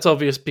hindsight, that's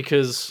obvious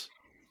because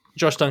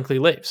Josh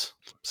Dunkley leaves.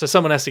 So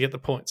someone has to get the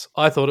points.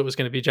 I thought it was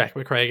going to be Jack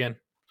McRae again.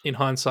 In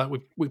hindsight,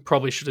 we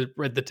probably should have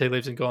read the tea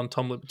leaves and gone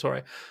Tom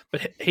Liberatore.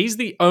 But he's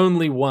the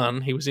only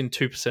one, he was in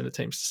 2% of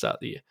teams to start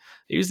the year.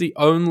 He was the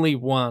only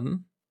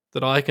one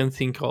that I can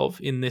think of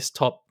in this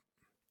top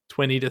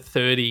 20 to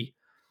 30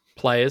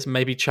 players,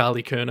 maybe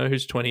Charlie Curnow,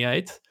 who's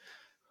 28th,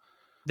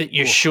 that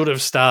you should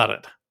have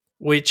started,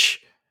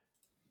 which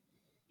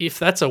if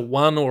that's a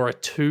 1 or a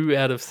 2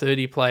 out of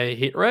 30 player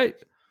hit rate,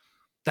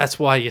 that's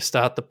why you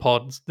start the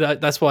pods.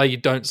 That's why you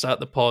don't start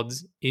the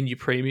pods in your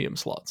premium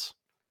slots.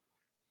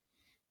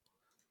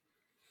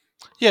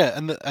 Yeah,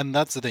 and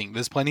that's the thing.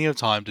 There's plenty of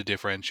time to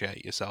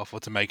differentiate yourself or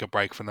to make a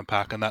break from the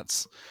pack, and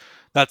that's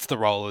the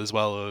role as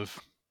well of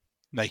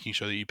making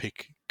sure that you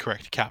pick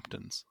correct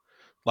captains.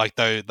 Like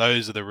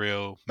those are the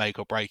real make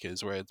or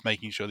breakers, where it's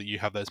making sure that you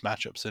have those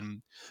matchups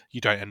and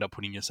you don't end up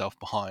putting yourself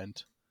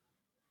behind.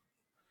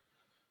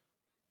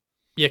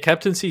 Yeah,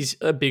 captaincy's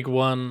a big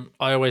one.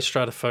 I always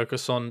try to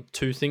focus on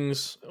 2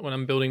 things when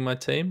I'm building my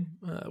team,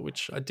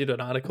 which I did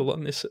an article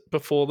on this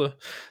before the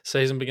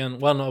season began.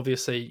 One,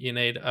 obviously, you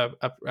need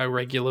a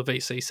regular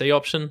VCC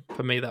option.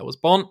 For me, that was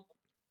Bont.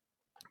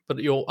 But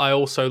I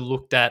also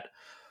looked at,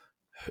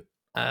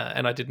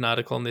 and I did an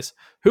article on this,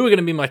 who are going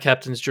to be my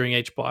captains during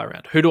each buy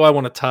round? Who do I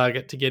want to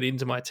target to get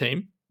into my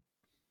team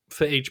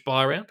for each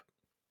buy round?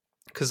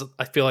 Because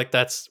I feel like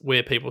that's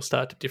where people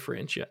start to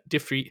differentiate,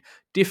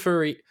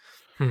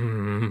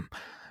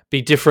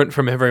 be different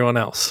from everyone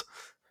else.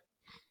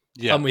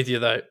 Yeah, I'm with you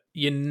though.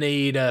 You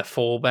need a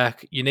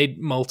fallback. You need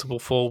multiple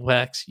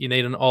fallbacks. You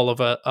need an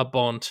Oliver, a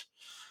Bont,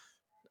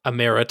 a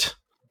Merritt,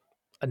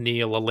 a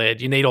Neil, a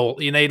Led. You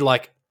need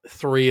like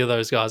 3 of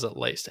those guys at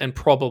least, and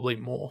probably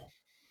more.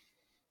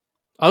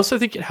 I also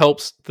think it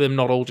helps them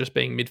not all just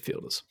being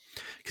midfielders,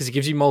 because it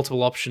gives you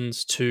multiple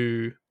options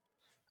to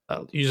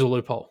use a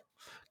loophole.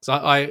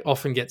 Because I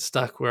often get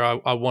stuck where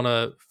I want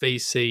to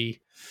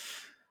VC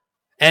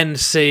and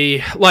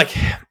see, like,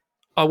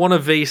 I want to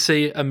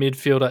VC a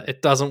midfielder.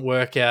 It doesn't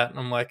work out. And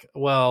I'm like,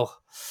 well,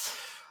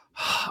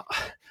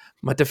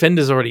 my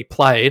defender's already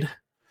played.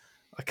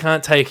 I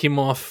can't take him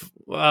off.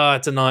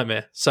 It's a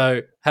nightmare.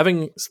 So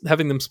having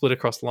them split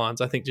across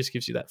lines, I think, just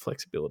gives you that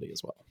flexibility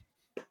as well.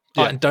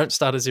 Yeah. Oh, and don't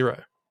start a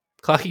 0.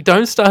 Clarky,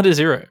 don't start a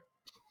 0.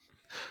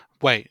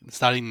 Wait,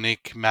 starting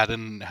Nick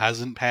Madden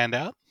hasn't panned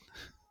out?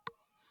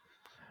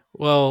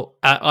 Well,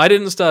 I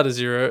didn't start a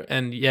 0,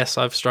 and yes,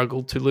 I've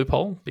struggled to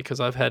loophole because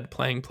I've had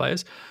playing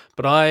players.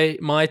 But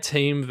my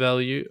team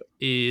value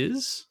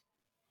is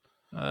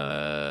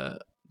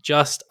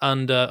just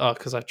under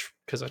because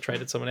I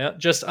traded someone out,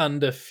 just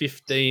under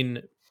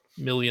 $15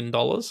 million,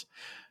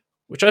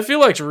 which I feel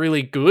like is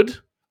really good.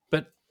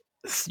 But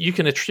you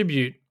can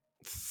attribute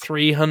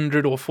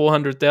 300 or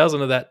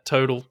 400,000 of that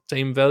total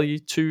team value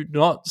to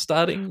not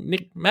starting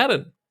Nick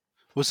Madden.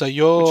 Well, so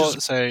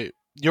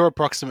you're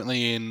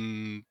approximately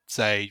in,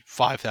 say,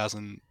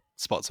 5,000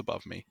 spots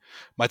above me.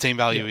 My team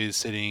value is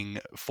sitting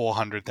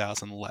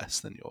 400,000 less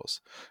than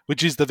yours,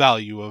 which is the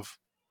value of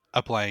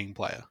a playing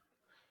player,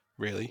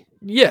 really.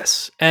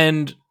 Yes,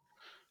 and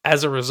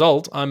as a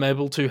result, I'm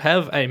able to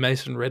have a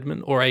Mason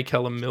Redmond or a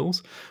Callum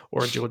Mills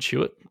or a George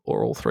Hewitt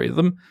or all 3 of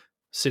them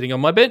sitting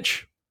on my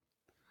bench.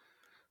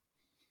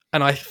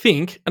 And I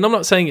think, and I'm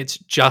not saying it's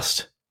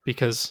just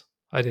because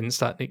I didn't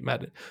start Nick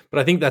Madden, but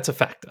I think that's a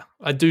factor.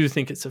 I do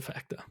think it's a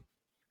factor.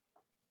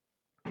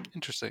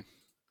 Interesting.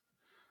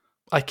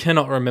 I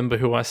cannot remember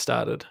who I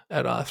started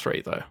at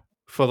R3, though,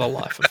 for the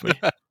life of me.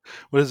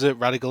 What is it,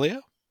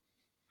 Radigalia?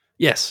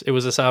 Yes, it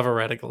was Asava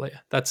Radigalia.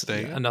 That's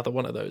another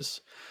one of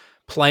those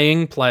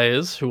playing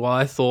players who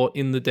I thought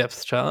in the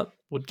depth chart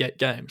would get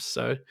games.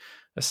 So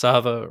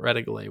Asava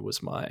Radigalia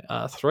was my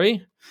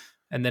R3,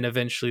 and then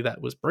eventually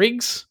that was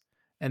Briggs.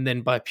 And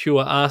then by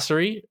pure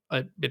arsery,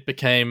 it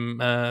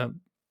became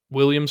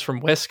Williams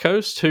from West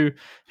Coast, who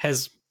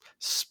has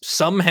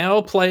somehow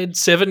played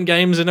 7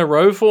 games in a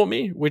row for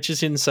me, which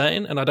is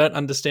insane. And I don't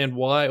understand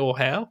why or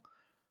how,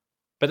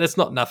 but it's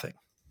not nothing.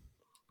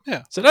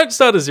 Yeah. So don't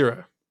start a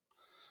 0.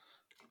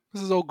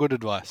 This is all good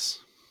advice.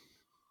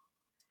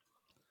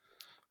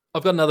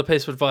 I've got another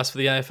piece of advice for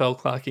the AFL,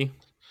 Clarky.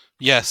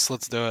 Yes,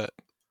 let's do it.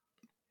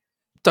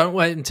 Don't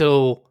wait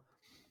until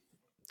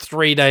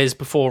 3 days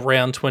before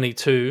round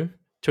 22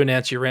 to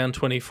announce your round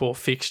 24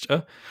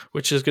 fixture,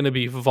 which is going to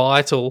be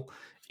vital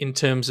in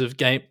terms of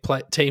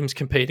teams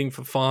competing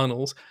for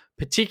finals,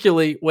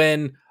 particularly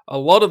when a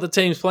lot of the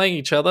teams playing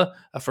each other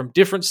are from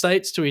different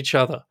states to each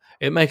other.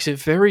 It makes it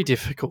very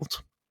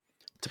difficult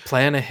to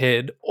plan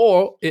ahead,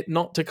 or it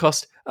not to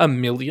cost $1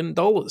 million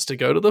to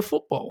go to the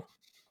football.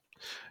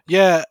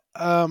 Yeah,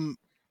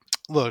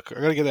 look,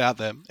 I gotta get it out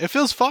there. It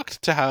feels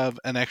fucked to have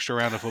an extra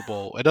round of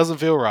football. It doesn't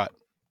feel right.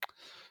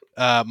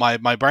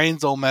 My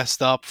brain's all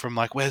messed up from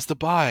like, where's the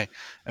bye?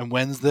 And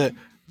when's the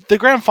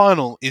grand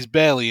final is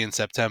barely in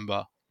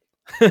September.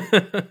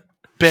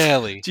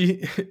 Barely. Do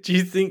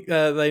you think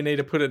they need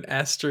to put an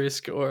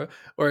asterisk or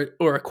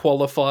a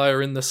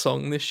qualifier in the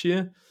song this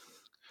year?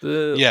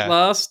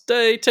 Last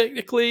day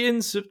technically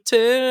in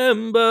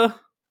September.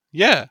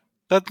 Yeah,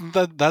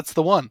 that's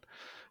the one,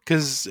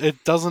 because it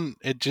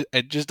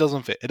just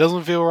doesn't fit. It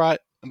doesn't feel right.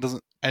 It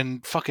doesn't,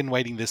 and fucking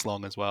waiting this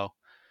long as well.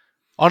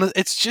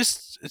 It's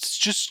just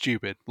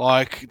stupid.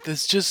 Like,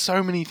 there's just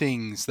so many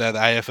things that the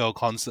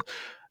AFL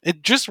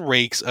it just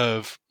reeks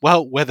of,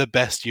 well, we're the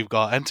best you've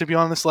got. And to be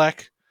honest,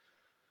 like,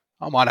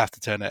 I might have to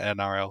turn to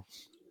NRL.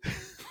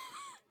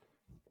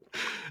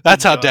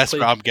 That's how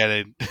desperate I'm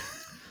getting.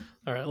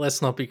 All right,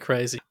 let's not be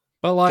crazy.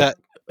 But like,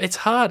 it's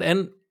hard,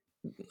 and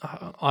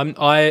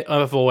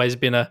I've always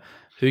been a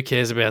who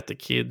cares about the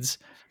kids?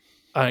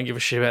 I don't give a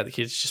shit about the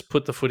kids. Just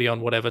put the footy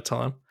on whatever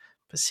time.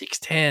 But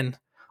 6:10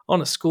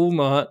 on a school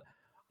night,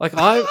 like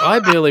I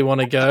barely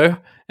want to go,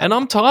 and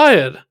I'm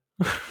tired.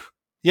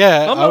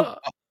 Yeah,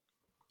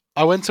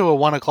 I went to a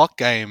 1:00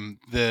 game.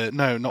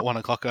 No, not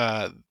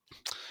 1:00.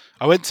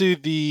 I went to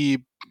the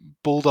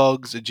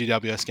Bulldogs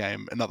GWS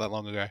game not that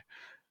long ago,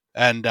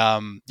 and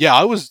yeah,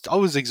 I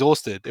was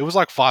exhausted. It was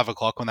like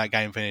 5:00 when that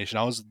game finished, and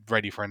I was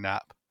ready for a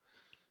nap,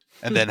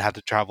 and then had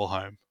to travel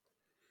home.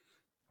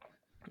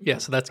 Yeah,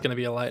 so that's going to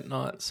be a late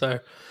night. So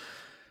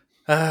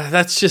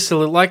that's just a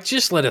little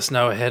just let us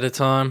know ahead of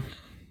time,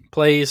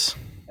 please.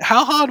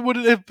 How hard would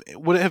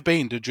it have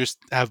been to just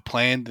have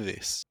planned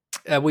this?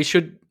 We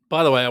should.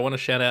 By the way, I want to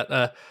shout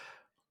out.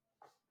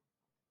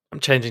 I'm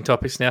changing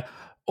topics now.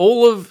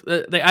 All of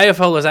the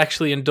AFL has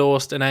actually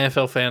endorsed an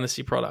AFL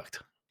fantasy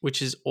product,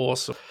 which is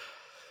awesome.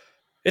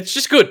 It's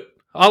just good.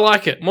 I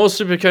like it. More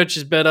Supercoach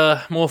is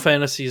better. More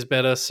fantasy is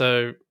better.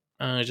 So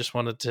I just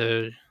wanted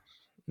to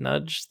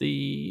nudge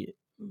the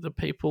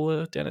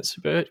people down at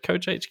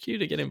Supercoach HQ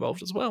to get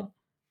involved as well.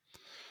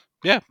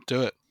 Yeah,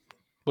 do it.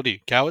 What are you,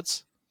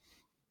 cowards?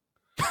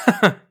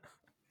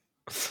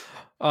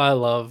 I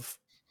love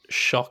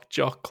Shock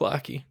Jock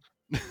Clarky.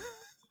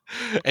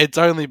 It's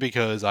only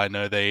because I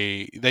know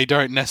they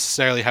don't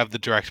necessarily have the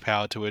direct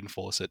power to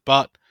enforce it,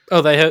 but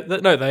they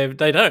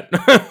don't.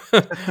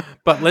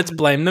 But let's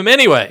blame them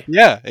anyway.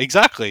 yeah,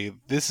 exactly.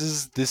 This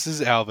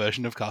is our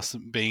version of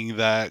custom being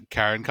the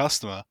Karen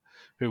customer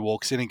who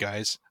walks in and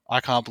goes, "I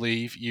can't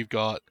believe you've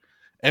got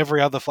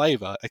every other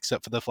flavor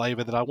except for the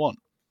flavor that I want."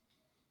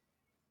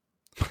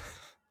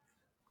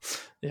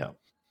 Yeah.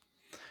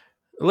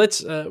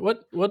 Let's.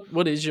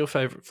 What is your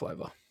favorite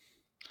flavor?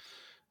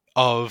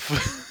 Of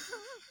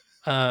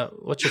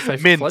what's your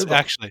favorite mint, flavor?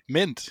 actually,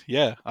 mint.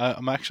 Yeah,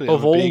 I'm actually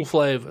of all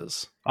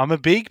flavors. I'm a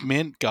big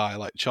mint guy,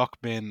 like choc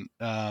mint.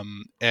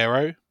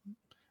 Aero,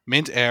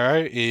 mint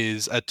Aero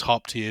is a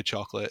top tier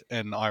chocolate,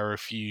 and I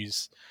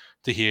refuse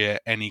to hear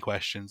any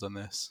questions on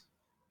this.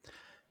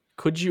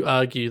 Could you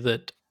argue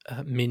that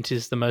mint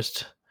is the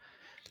most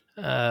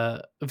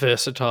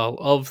versatile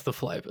of the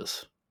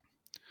flavors?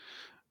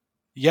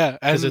 Yeah,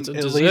 because and it's a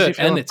it leaves you dessert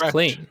feeling and it's fresh.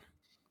 clean.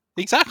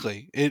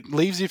 Exactly, it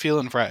leaves you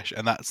feeling fresh,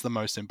 and that's the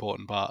most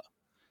important part.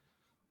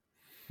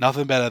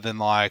 Nothing better than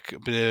like a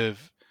bit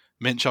of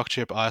mint choc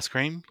chip ice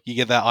cream. You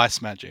get that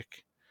ice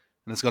magic,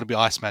 and it's got to be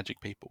ice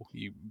magic, people.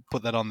 You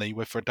put that on there, you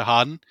wait for it to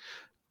harden,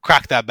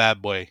 crack that bad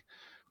boy.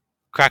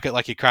 Crack it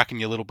like you're cracking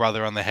your little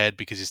brother on the head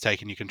because he's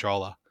taking your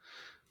controller.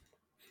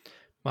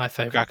 My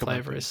favorite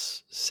flavor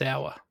is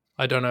sour.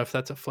 I don't know if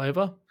that's a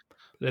flavor,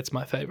 but it's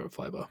my favorite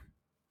flavor.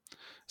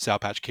 Sour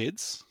Patch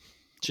Kids.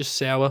 Just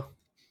sour.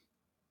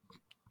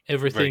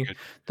 Everything.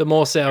 The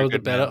more sour, the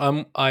better.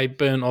 Man. I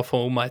burnt off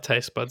all my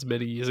taste buds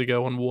many years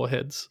ago on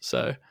Warheads.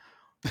 So,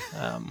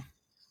 God,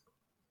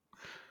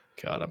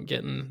 I'm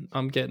getting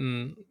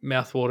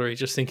mouthwatery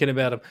just thinking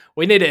about them.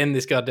 We need to end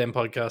this goddamn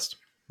podcast.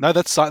 No,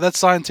 that's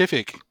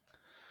scientific.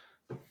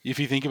 If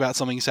you think about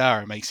something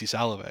sour, it makes you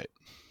salivate.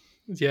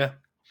 Yeah.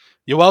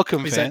 You're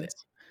welcome, fans.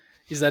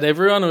 Is that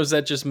everyone, or is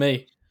that just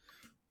me?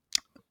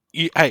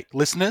 Hey,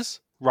 listeners,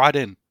 write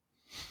in.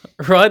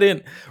 Write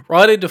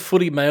into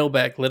Footy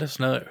Mailbag. Let us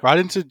know. Write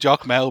into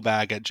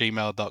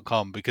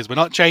jockmailbag@gmail.com because we're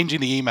not changing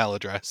the email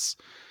address.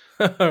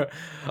 I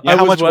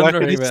was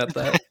wondering about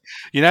that.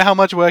 You know how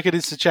much work it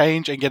is to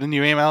change and get a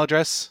new email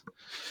address?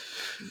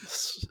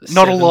 7.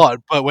 Not a lot,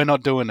 but we're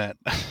not doing it.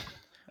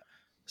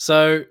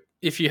 So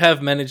if you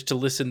have managed to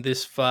listen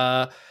this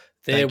far,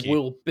 there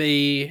will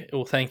be...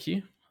 Well, thank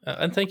you.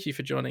 And thank you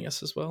for joining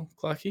us as well,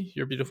 Clarky.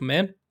 You're a beautiful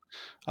man.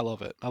 I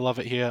love it. I love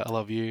it here. I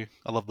love you.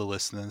 I love the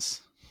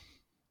listeners.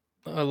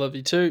 I love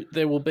you too.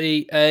 There will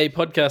be a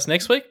podcast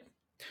next week.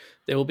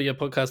 There will be a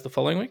podcast the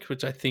following week,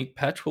 which I think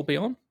Patch will be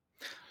on.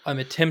 I'm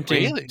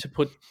attempting to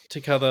put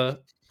together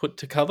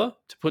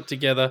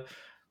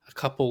a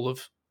couple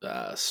of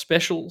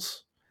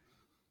specials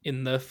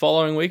in the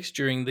following weeks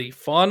during the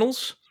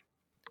finals.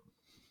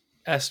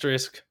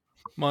 Asterisk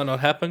might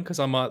not happen because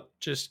I might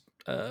just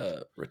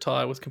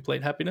retire with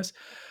complete happiness.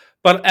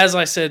 But as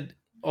I said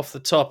off the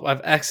top,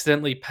 I've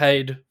accidentally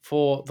paid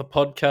for the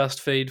podcast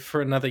feed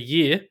for another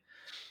year.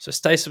 So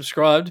stay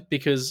subscribed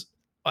because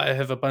I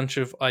have a bunch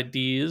of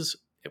ideas.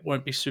 It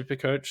won't be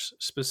Supercoach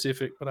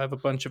specific, but I have a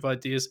bunch of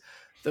ideas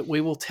that we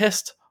will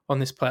test on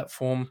this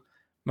platform,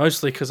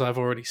 mostly because I've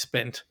already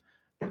spent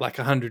like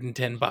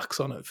 $110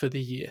 on it for the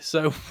year.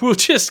 So we'll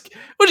just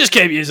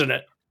keep using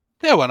it.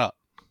 Yeah, why not?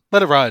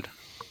 Let it ride.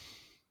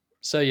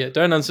 So yeah,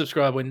 don't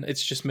unsubscribe when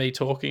it's just me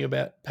talking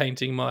about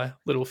painting my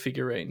little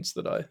figurines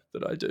that I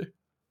do.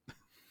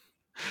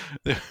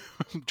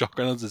 Jock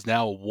Reynolds is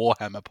now a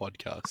Warhammer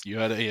podcast. You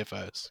heard it here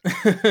first.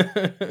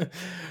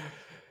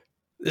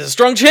 There's a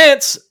strong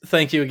chance.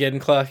 Thank you again,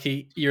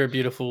 Clarky. You're a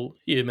beautiful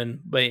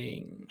human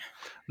being.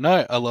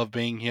 No, I love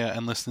being here.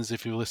 And listeners,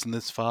 if you've listened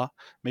this far,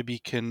 maybe you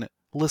can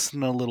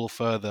listen a little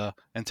further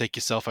and take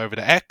yourself over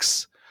to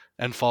X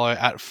and follow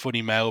at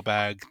Footy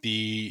Mailbag.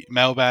 The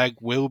mailbag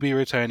will be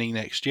returning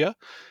next year,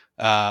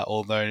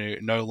 although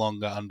no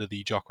longer under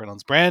the Jock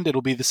Reynolds brand.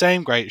 It'll be the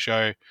same great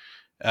show,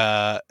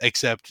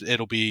 except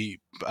it'll be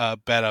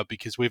better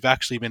because we've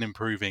actually been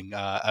improving.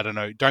 I don't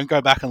know. Don't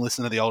go back and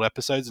listen to the old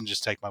episodes and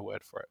just take my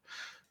word for it.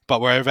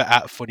 But we're over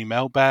at Footy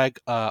Mailbag.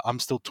 I'm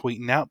still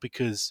tweeting out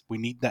because we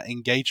need that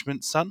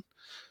engagement, son.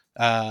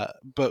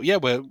 But yeah,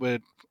 we're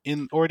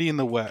already in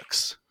the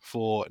works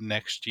for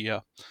next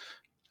year.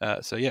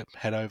 So yeah,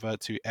 head over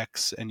to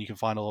X and you can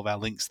find all of our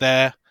links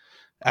there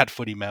at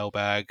Footy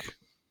Mailbag.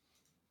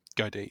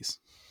 Go D's.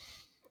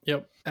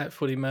 Yep, at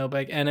Footy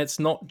Mailbag. And it's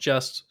not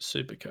just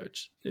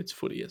Supercoach, it's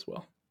footy as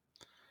well.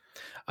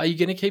 Are you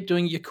going to keep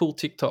doing your cool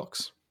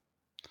TikToks?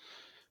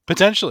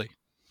 Potentially.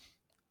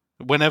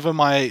 Whenever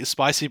my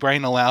spicy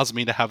brain allows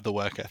me to have the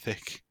work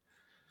ethic.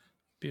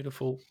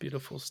 Beautiful,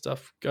 beautiful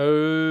stuff.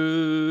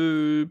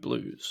 Go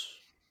Blues.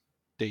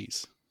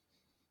 D's.